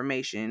tier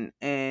information.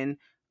 And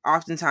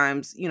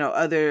oftentimes,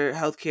 other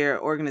healthcare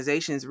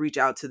organizations reach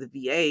out to the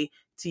VA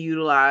to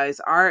utilize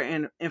our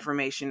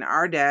information,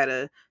 our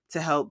data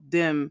to help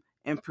them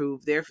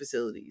improve their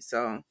facilities.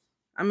 So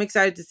I'm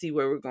excited to see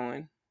where we're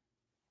going.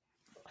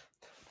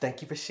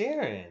 Thank you for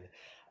sharing.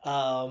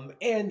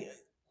 And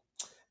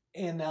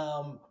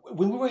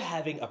when we were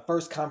having a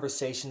first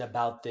conversation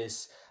about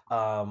this,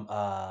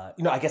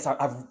 I guess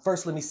I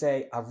first let me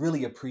say I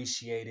really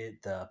appreciated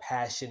the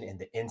passion and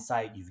the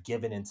insight you've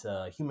given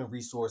into human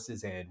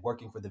resources and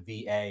working for the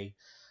VA.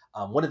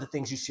 One of the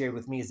things you shared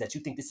with me is that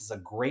you think this is a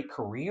great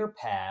career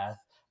path,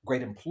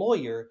 great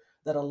employer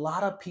that a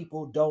lot of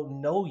people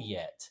don't know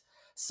yet.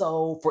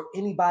 So, for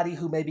anybody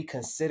who may be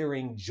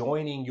considering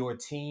joining your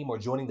team or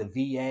joining the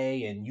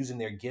VA and using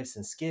their gifts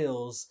and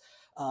skills,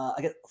 I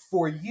guess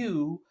for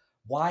you,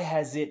 why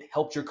has it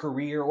helped your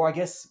career? Or I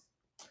guess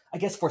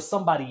for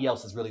somebody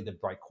else is really the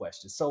right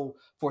question. So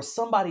for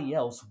somebody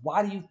else,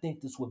 why do you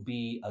think this would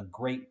be a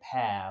great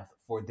path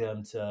for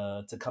them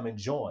to come and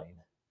join?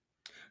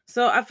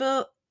 So I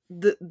feel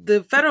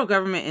the federal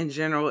government in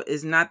general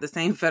is not the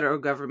same federal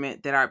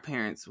government that our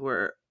parents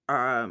were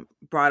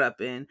brought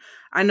up in.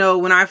 I know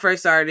when I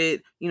first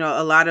started,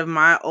 a lot of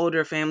my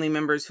older family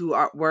members who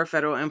were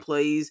federal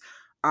employees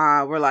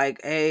were like,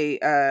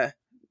 "Hey,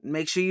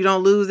 make sure you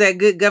don't lose that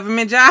good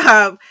government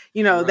job."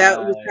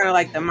 That was kind of Right.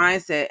 like the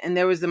mindset, and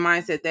there was the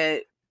mindset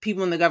that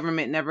people in the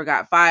government never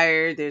got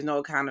fired. There's no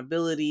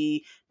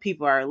accountability.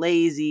 People are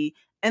lazy,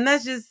 and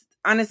that's just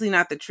honestly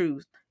not the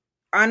truth.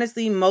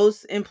 Honestly,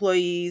 most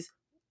employees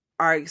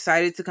are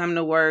excited to come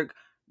to work.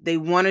 They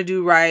want to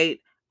do right.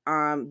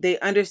 They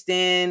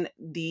understand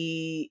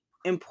the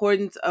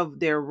importance of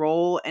their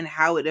role and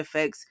how it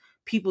affects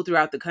people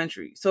throughout the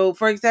country. So,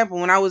 for example,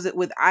 when I was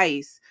with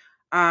ICE,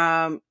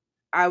 um,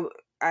 I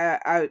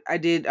I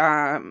did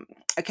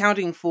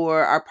accounting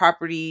for our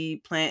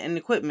property, plant, and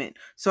equipment.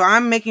 So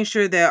I'm making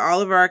sure that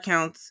all of our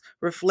accounts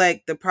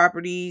reflect the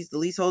properties, the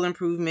leasehold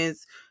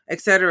improvements,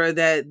 etc.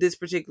 that this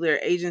particular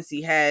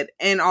agency had,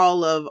 and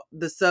all of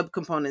the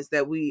subcomponents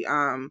that we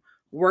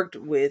worked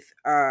with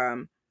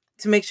to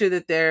make sure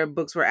that their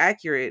books were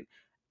accurate.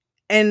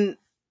 And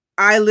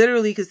I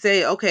literally could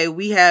say, okay,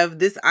 we have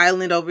this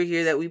island over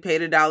here that we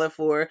paid $1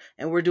 for,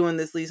 and we're doing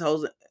this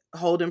leasehold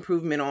hold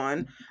improvement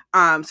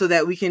on, so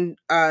that we can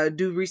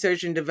do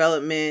research and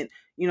development,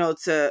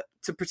 to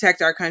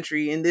protect our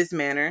country in this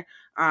manner.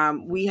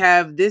 We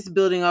have this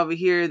building over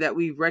here that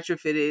we've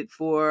retrofitted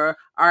for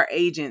our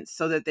agents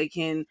so that they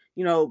can,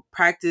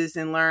 practice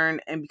and learn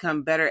and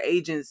become better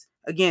agents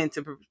again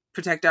to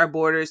protect our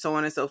borders, so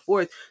on and so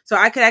forth. So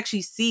I could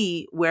actually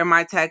see where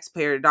my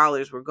taxpayer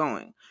dollars were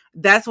going.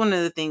 That's one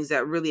of the things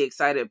that really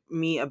excited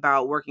me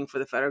about working for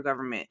the federal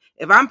government.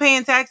 If I'm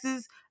paying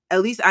taxes,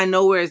 at least I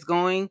know where it's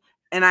going,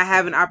 and I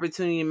have an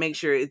opportunity to make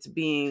sure it's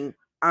being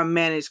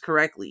managed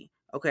correctly.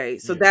 Okay,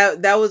 so Yeah.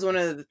 that was one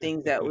of the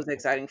things that was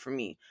exciting for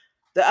me.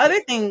 The Yeah. other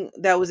thing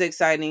that was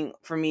exciting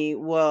for me,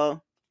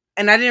 well,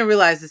 and I didn't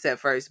realize this at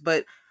first,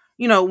 but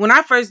when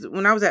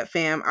I was at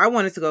FAM, I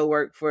wanted to go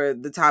work for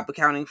the top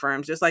accounting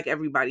firms just like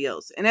everybody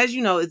else. And as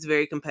you know, it's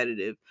very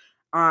competitive.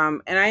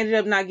 And I ended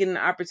up not getting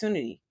an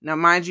opportunity. Now,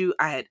 mind you,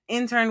 I had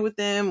interned with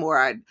them or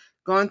I'd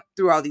gone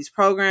through all these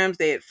programs.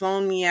 They had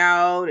flown me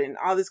out and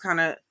all this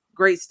kind of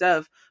great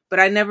stuff, but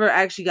I never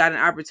actually got an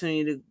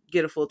opportunity to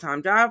get a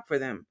full-time job for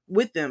them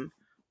with them.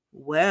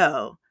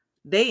 Well,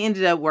 they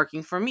ended up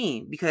working for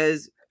me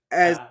because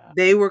as Ah.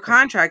 they were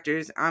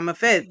contractors, I'm a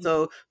Fed.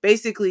 So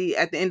basically,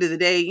 at the end of the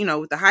day,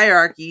 with the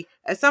hierarchy,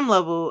 at some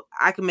level,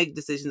 I can make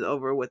decisions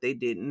over what they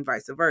did and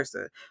vice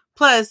versa.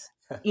 Plus,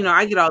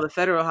 I get all the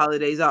federal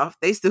holidays off.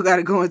 They still got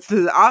to go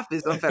into the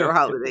office on federal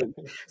holidays.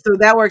 So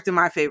that worked in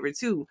my favor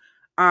too.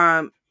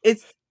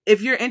 It's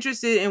if you're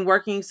interested in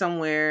working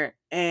somewhere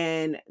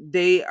and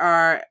they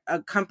are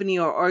a company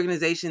or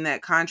organization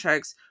that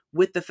contracts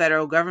with the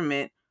federal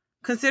government,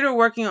 consider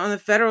working on the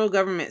federal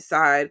government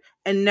side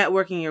and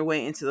networking your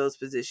way into those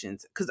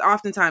positions because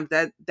oftentimes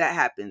that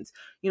happens.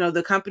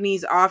 The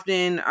companies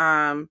often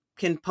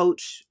can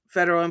poach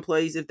federal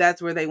employees if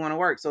that's where they want to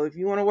work. So if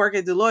you want to work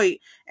at Deloitte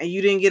and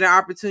you didn't get an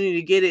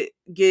opportunity to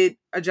get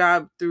a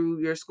job through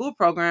your school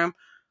program,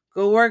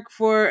 go work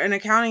for an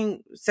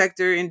accounting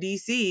sector in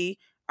DC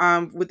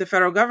with the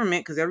federal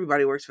government because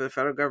everybody works for the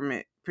federal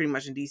government pretty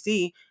much in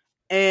DC.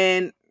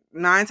 And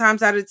 9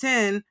 times out of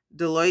 10,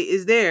 Deloitte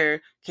is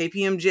there,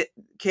 KPMG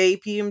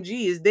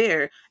is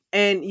there,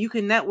 and you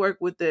can network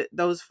with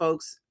those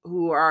folks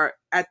who are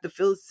at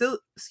the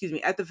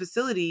at the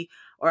facility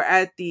or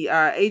at the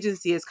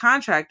agency as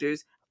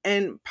contractors,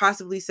 and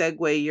possibly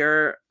segue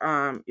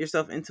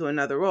yourself into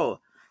another role.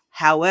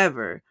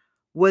 However,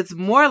 what's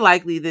more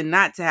likely than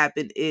not to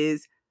happen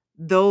is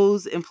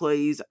those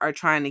employees are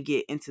trying to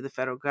get into the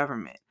federal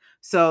government.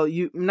 So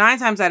you 9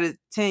 times out of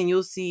 10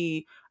 you'll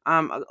see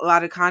a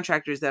lot of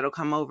contractors that'll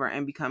come over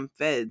and become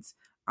feds,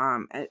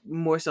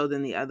 more so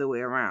than the other way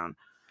around.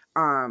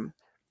 Um,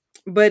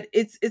 but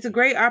it's a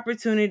great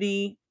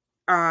opportunity.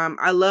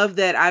 I love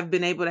that I've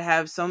been able to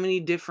have so many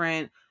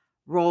different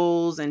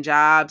roles and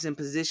jobs and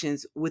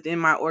positions within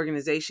my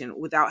organization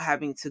without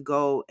having to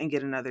go and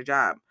get another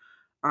job.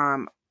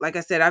 Like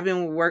I said, I've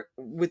been work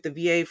with the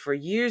VA for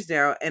years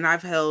now, and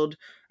I've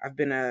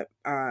been a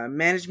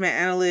management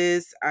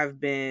analyst, I've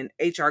been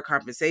HR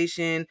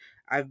compensation,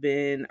 I've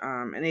been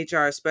an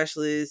HR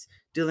specialist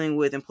dealing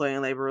with employee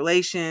and labor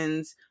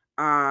relations.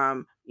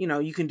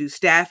 You can do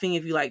staffing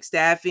if you like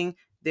staffing.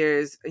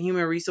 There's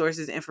human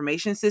resources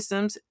information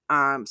systems.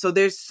 So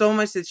there's so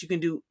much that you can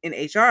do in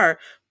HR,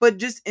 but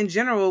just in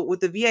general with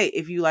the VA,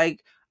 if you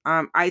like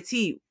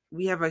IT,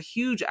 we have a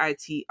huge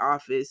IT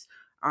office,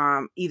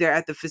 either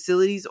at the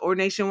facilities or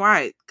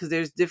nationwide, because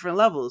there's different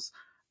levels.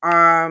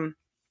 Um,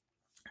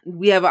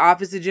 we have an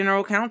office of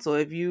general counsel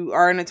if you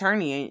are an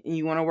attorney and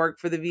you want to work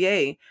for the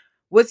VA.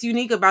 What's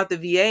unique about the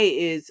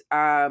VA is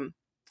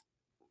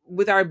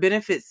with our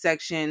benefits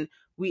section,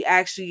 we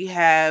actually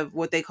have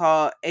what they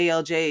call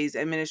ALJs,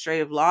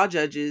 administrative law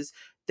judges,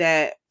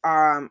 that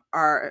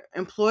are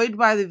employed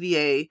by the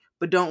VA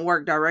but don't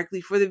work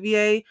directly for the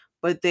VA,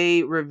 but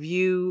they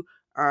review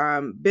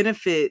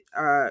benefit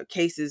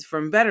cases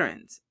from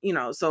veterans. You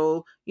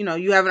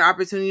have an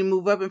opportunity to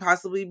move up and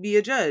possibly be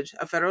a judge,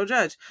 a federal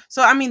judge.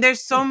 So, I mean,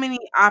 there's so many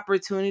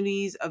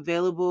opportunities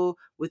available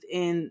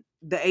within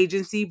the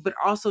agency, but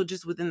also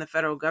just within the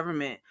federal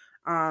government.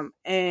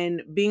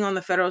 And being on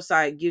the federal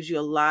side gives you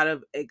a lot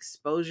of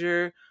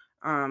exposure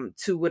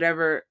to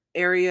whatever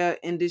area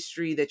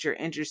industry that you're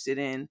interested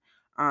in.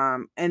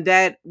 And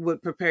that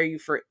would prepare you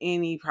for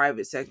any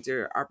private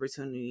sector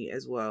opportunity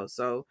as well.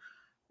 So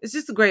it's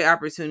just a great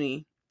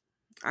opportunity.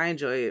 I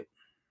enjoy it.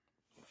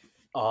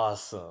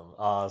 Awesome,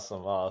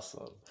 awesome,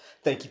 awesome.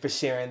 Thank you for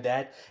sharing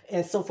that.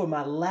 And so, for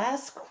my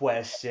last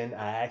question,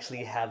 I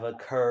actually have a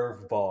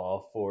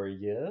curveball for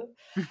you.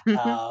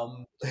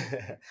 Um,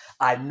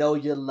 I know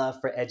your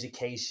love for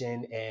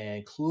education,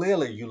 and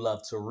clearly you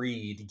love to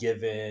read,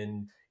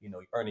 given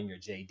earning your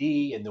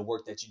JD and the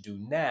work that you do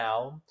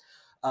now.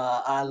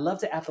 I love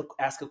to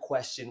ask a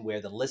question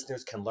where the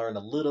listeners can learn a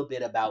little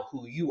bit about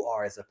who you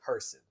are as a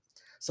person.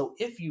 So,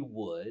 if you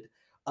would,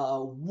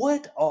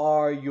 what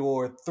are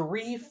your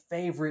three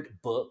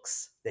favorite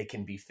books? They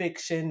can be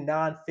fiction,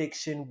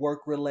 nonfiction,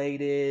 work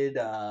related.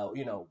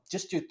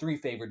 Just your three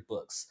favorite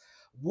books.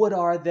 What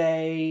are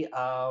they?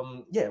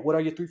 Yeah, what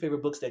are your three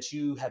favorite books that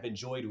you have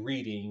enjoyed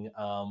reading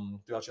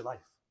throughout your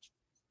life?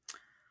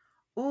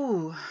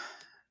 Ooh,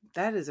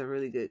 that is a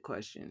really good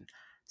question.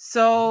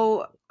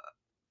 So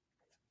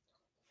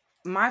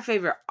my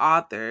favorite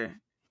author,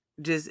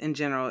 just in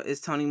general,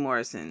 is Toni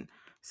Morrison.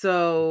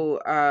 So,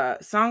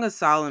 Song of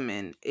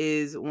Solomon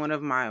is one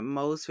of my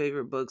most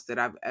favorite books that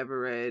I've ever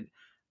read,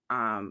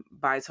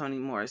 by Toni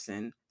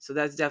Morrison. So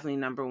that's definitely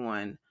number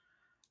one.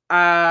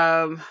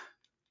 Um,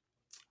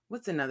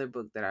 what's another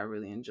book that I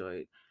really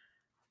enjoyed?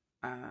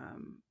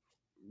 Um,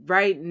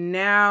 right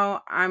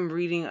now, I'm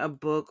reading a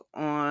book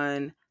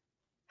on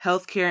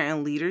healthcare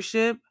and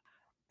leadership,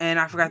 and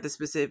I forgot Mhm. the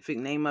specific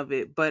name of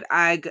it, but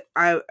I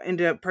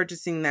ended up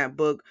purchasing that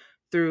book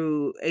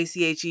through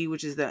ACHE,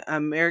 which is the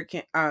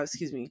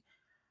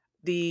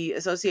the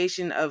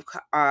Association of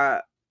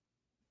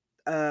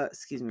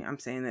excuse me, I'm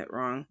saying that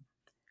wrong.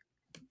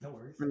 No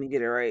worries. Let me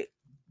get it right.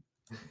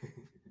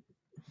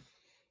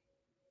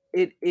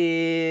 It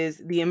is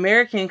the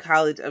American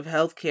College of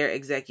Healthcare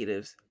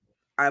Executives.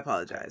 I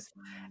Okay. apologize.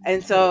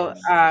 And No so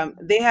worries.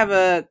 they have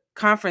a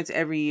conference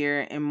every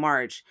year in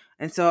March.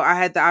 And so I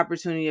had the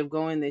opportunity of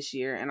going this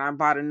year, and I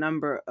bought a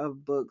number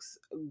of books,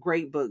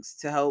 great books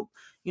to help,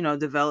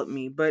 develop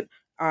me. But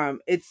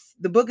it's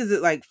the book is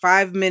like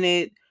 5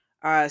 minute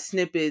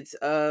snippets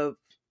of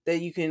that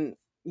you can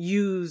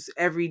use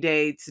every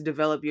day to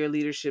develop your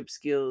leadership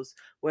skills,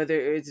 whether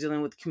it's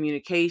dealing with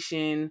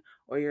communication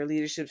or your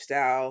leadership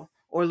style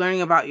or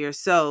learning about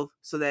yourself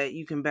so that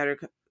you can better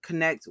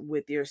connect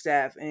with your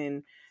staff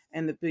and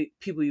the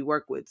people you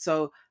work with.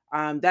 So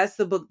that's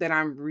the book that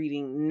I'm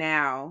reading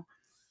now.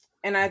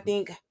 And I Mhm.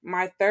 think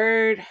my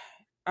third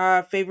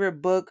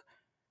favorite book,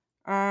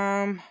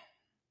 um,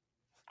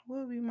 what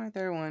would be my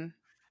third one?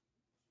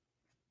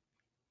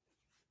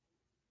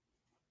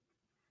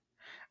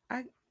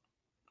 I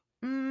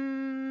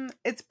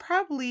it's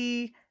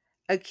probably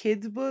a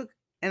kid's book,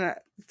 and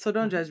so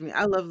don't Mhm. judge me.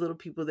 I love little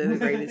people; they're the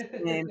greatest.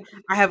 And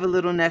I have a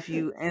little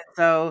nephew, and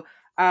so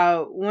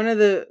one of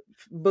the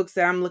books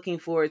that I'm looking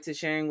forward to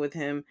sharing with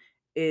him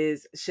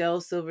is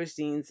Shel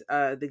Silverstein's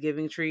 "The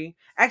Giving Tree."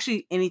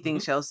 Actually, anything Mhm.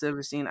 Shel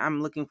Silverstein,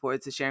 I'm looking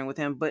forward to sharing with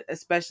him, but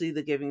especially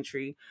 "The Giving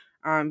Tree,"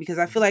 because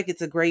I feel Mhm. like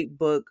it's a great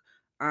book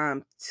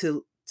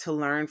to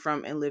learn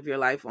from and live your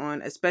life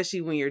on,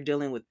 especially when you're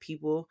dealing with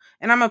people.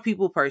 And I'm a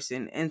people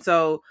person, and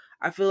so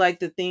I feel like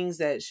the things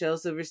that Shel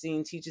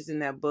Silverstein teaches in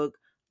that book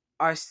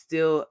are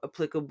still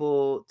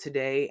applicable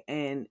today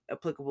and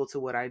applicable to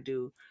what I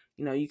do.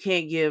 You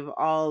can't give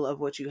all of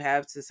what you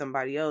have to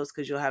somebody else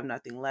because you'll have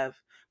nothing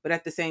left. But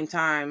at the same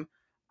time,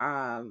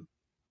 um,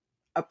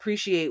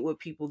 appreciate what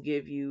people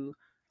give you.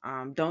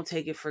 Don't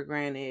take it for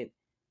granted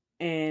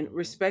and Mhm.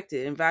 respect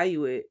it and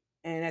value it.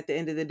 And at the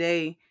end of the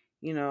day,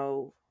 you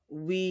know,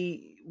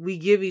 we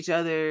give each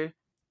other,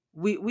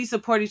 we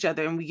support each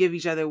other, and we give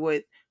each other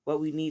what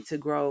we need to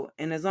grow.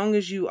 And as long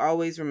as you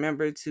always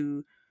remember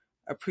to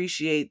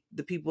appreciate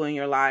the people in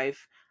your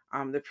life,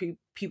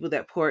 people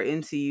that pour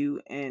into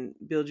you and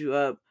build you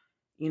up,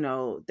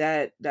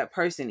 that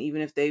person,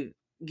 even if they've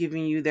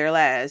given you their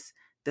last,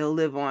 they'll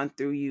live on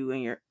through you,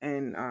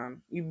 and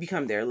you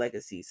become their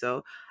legacy.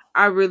 So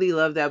I really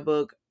love that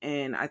book,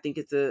 and I think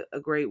it's a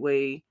great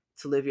way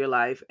to live your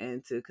life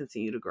and to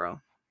continue to grow.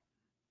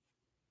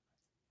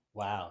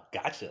 Wow,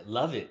 gotcha.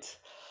 Love it.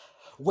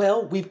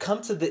 Well, we've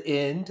come to the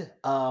end.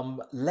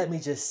 Let me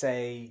just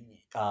say,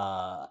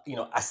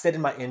 I said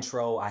in my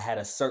intro, I had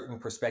a certain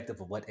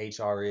perspective of what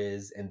HR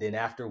is. And then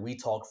after we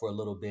talked for a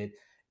little bit,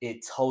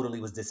 it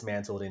totally was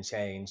dismantled and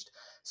changed.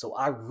 So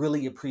I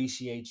really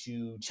appreciate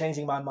you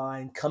changing my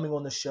mind, coming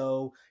on the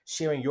show,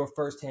 sharing your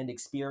firsthand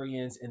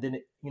experience, and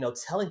then,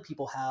 telling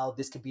people how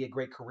this could be a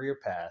great career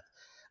path.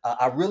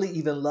 I really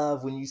even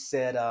love when you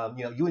said,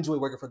 you enjoy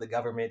working for the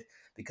government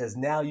because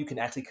now you can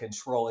actually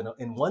control,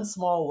 in one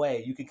small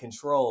way, you can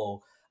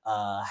control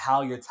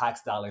how your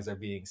tax dollars are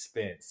being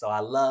spent. So I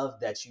love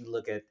that you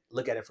look at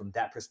it from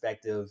that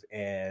perspective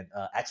and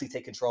actually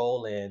take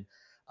control and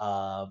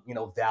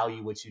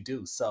value what you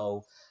do.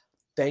 So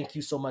thank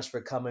you so much for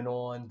coming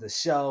on the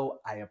show.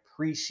 I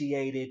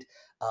appreciate it.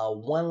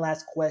 One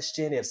last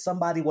question: if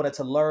somebody wanted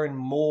to learn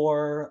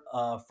more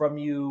from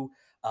you,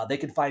 they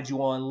can find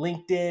you on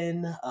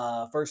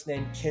LinkedIn. First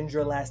name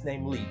Kendra, last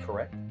name Lee,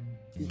 correct?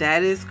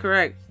 That is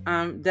correct.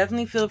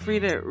 Definitely feel free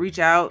to reach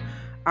out.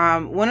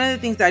 One of the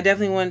things that I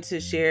definitely wanted to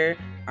share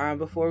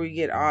before we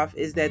get off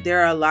is that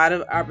there are a lot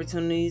of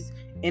opportunities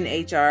in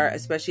HR,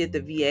 especially at the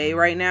VA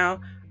right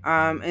now.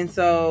 And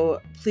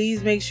so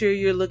please make sure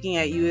you're looking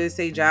at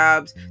USA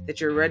Jobs,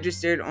 that you're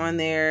registered on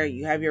there,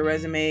 you have your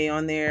resume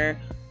on there,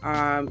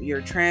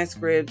 your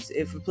transcripts,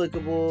 if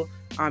applicable,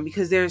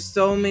 because there's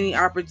so many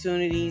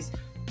opportunities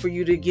for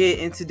you to get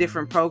into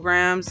different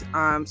programs,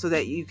 so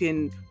that you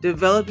can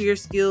develop your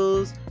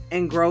skills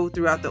and grow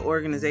throughout the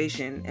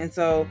organization. And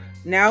so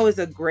now is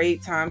a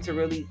great time to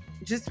really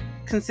just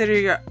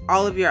consider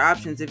all of your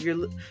options. If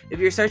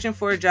you're searching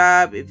for a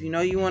job, if you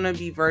know you want to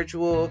be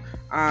virtual,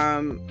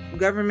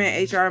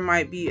 government HR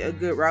might be a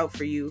good route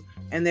for you.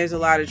 And there's a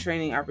lot of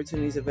training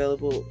opportunities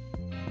available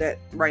that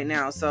right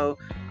now. So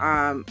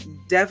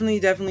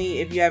definitely,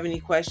 if you have any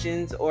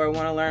questions or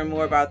want to learn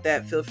more about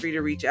that, feel free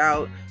to reach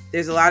out.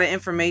 There's a lot of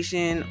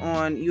information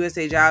on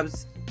USA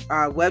Jobs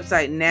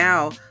website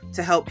now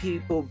to help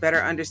people better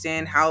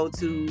understand how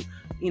to,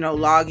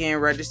 log in,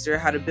 register,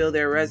 how to build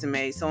their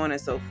resume, so on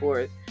and so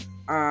forth.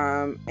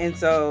 And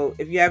so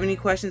if you have any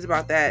questions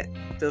about that,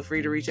 feel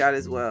free to reach out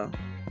as well.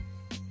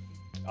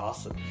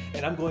 Awesome.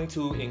 And I'm going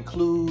to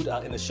include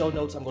in the show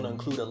notes, I'm going to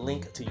include a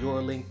link to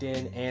your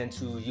LinkedIn and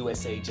to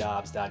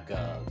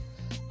usajobs.gov.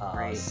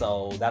 Right.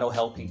 So that'll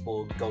help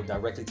people go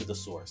directly to the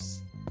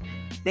source.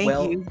 Thank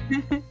Well, you.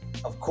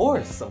 of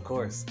course, of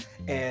course.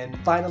 And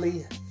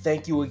finally,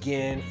 thank you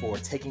again for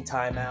taking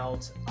time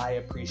out. I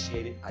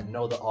appreciate it. I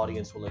know the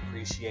audience will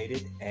appreciate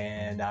it.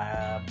 And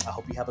I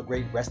hope you have a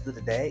great rest of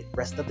the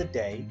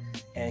day,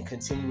 and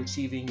continue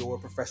achieving your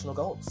professional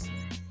goals.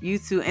 You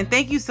too. And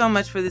thank you so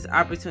much for this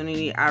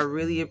opportunity. I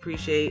really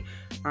appreciate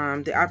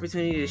the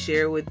opportunity to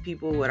share with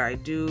people what I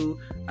do,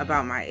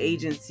 about my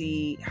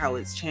agency, how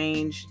it's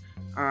changed.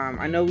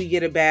 I know we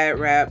get a bad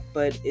rap,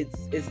 but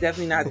it's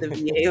definitely not the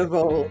VA of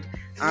old.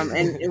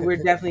 And we're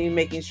definitely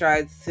making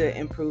strides to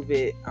improve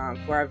it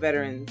for our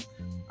veterans.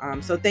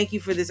 So thank you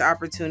for this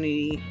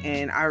opportunity.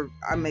 And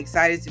I'm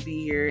excited to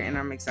be here, and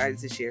I'm excited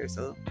to share.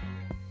 So,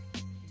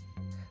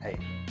 Hey,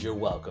 you're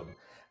welcome.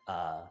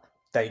 Uh,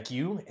 Thank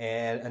you.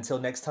 And until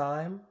next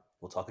time,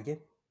 we'll talk again.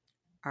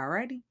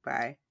 alrighty.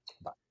 Bye.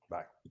 Bye.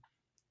 Bye.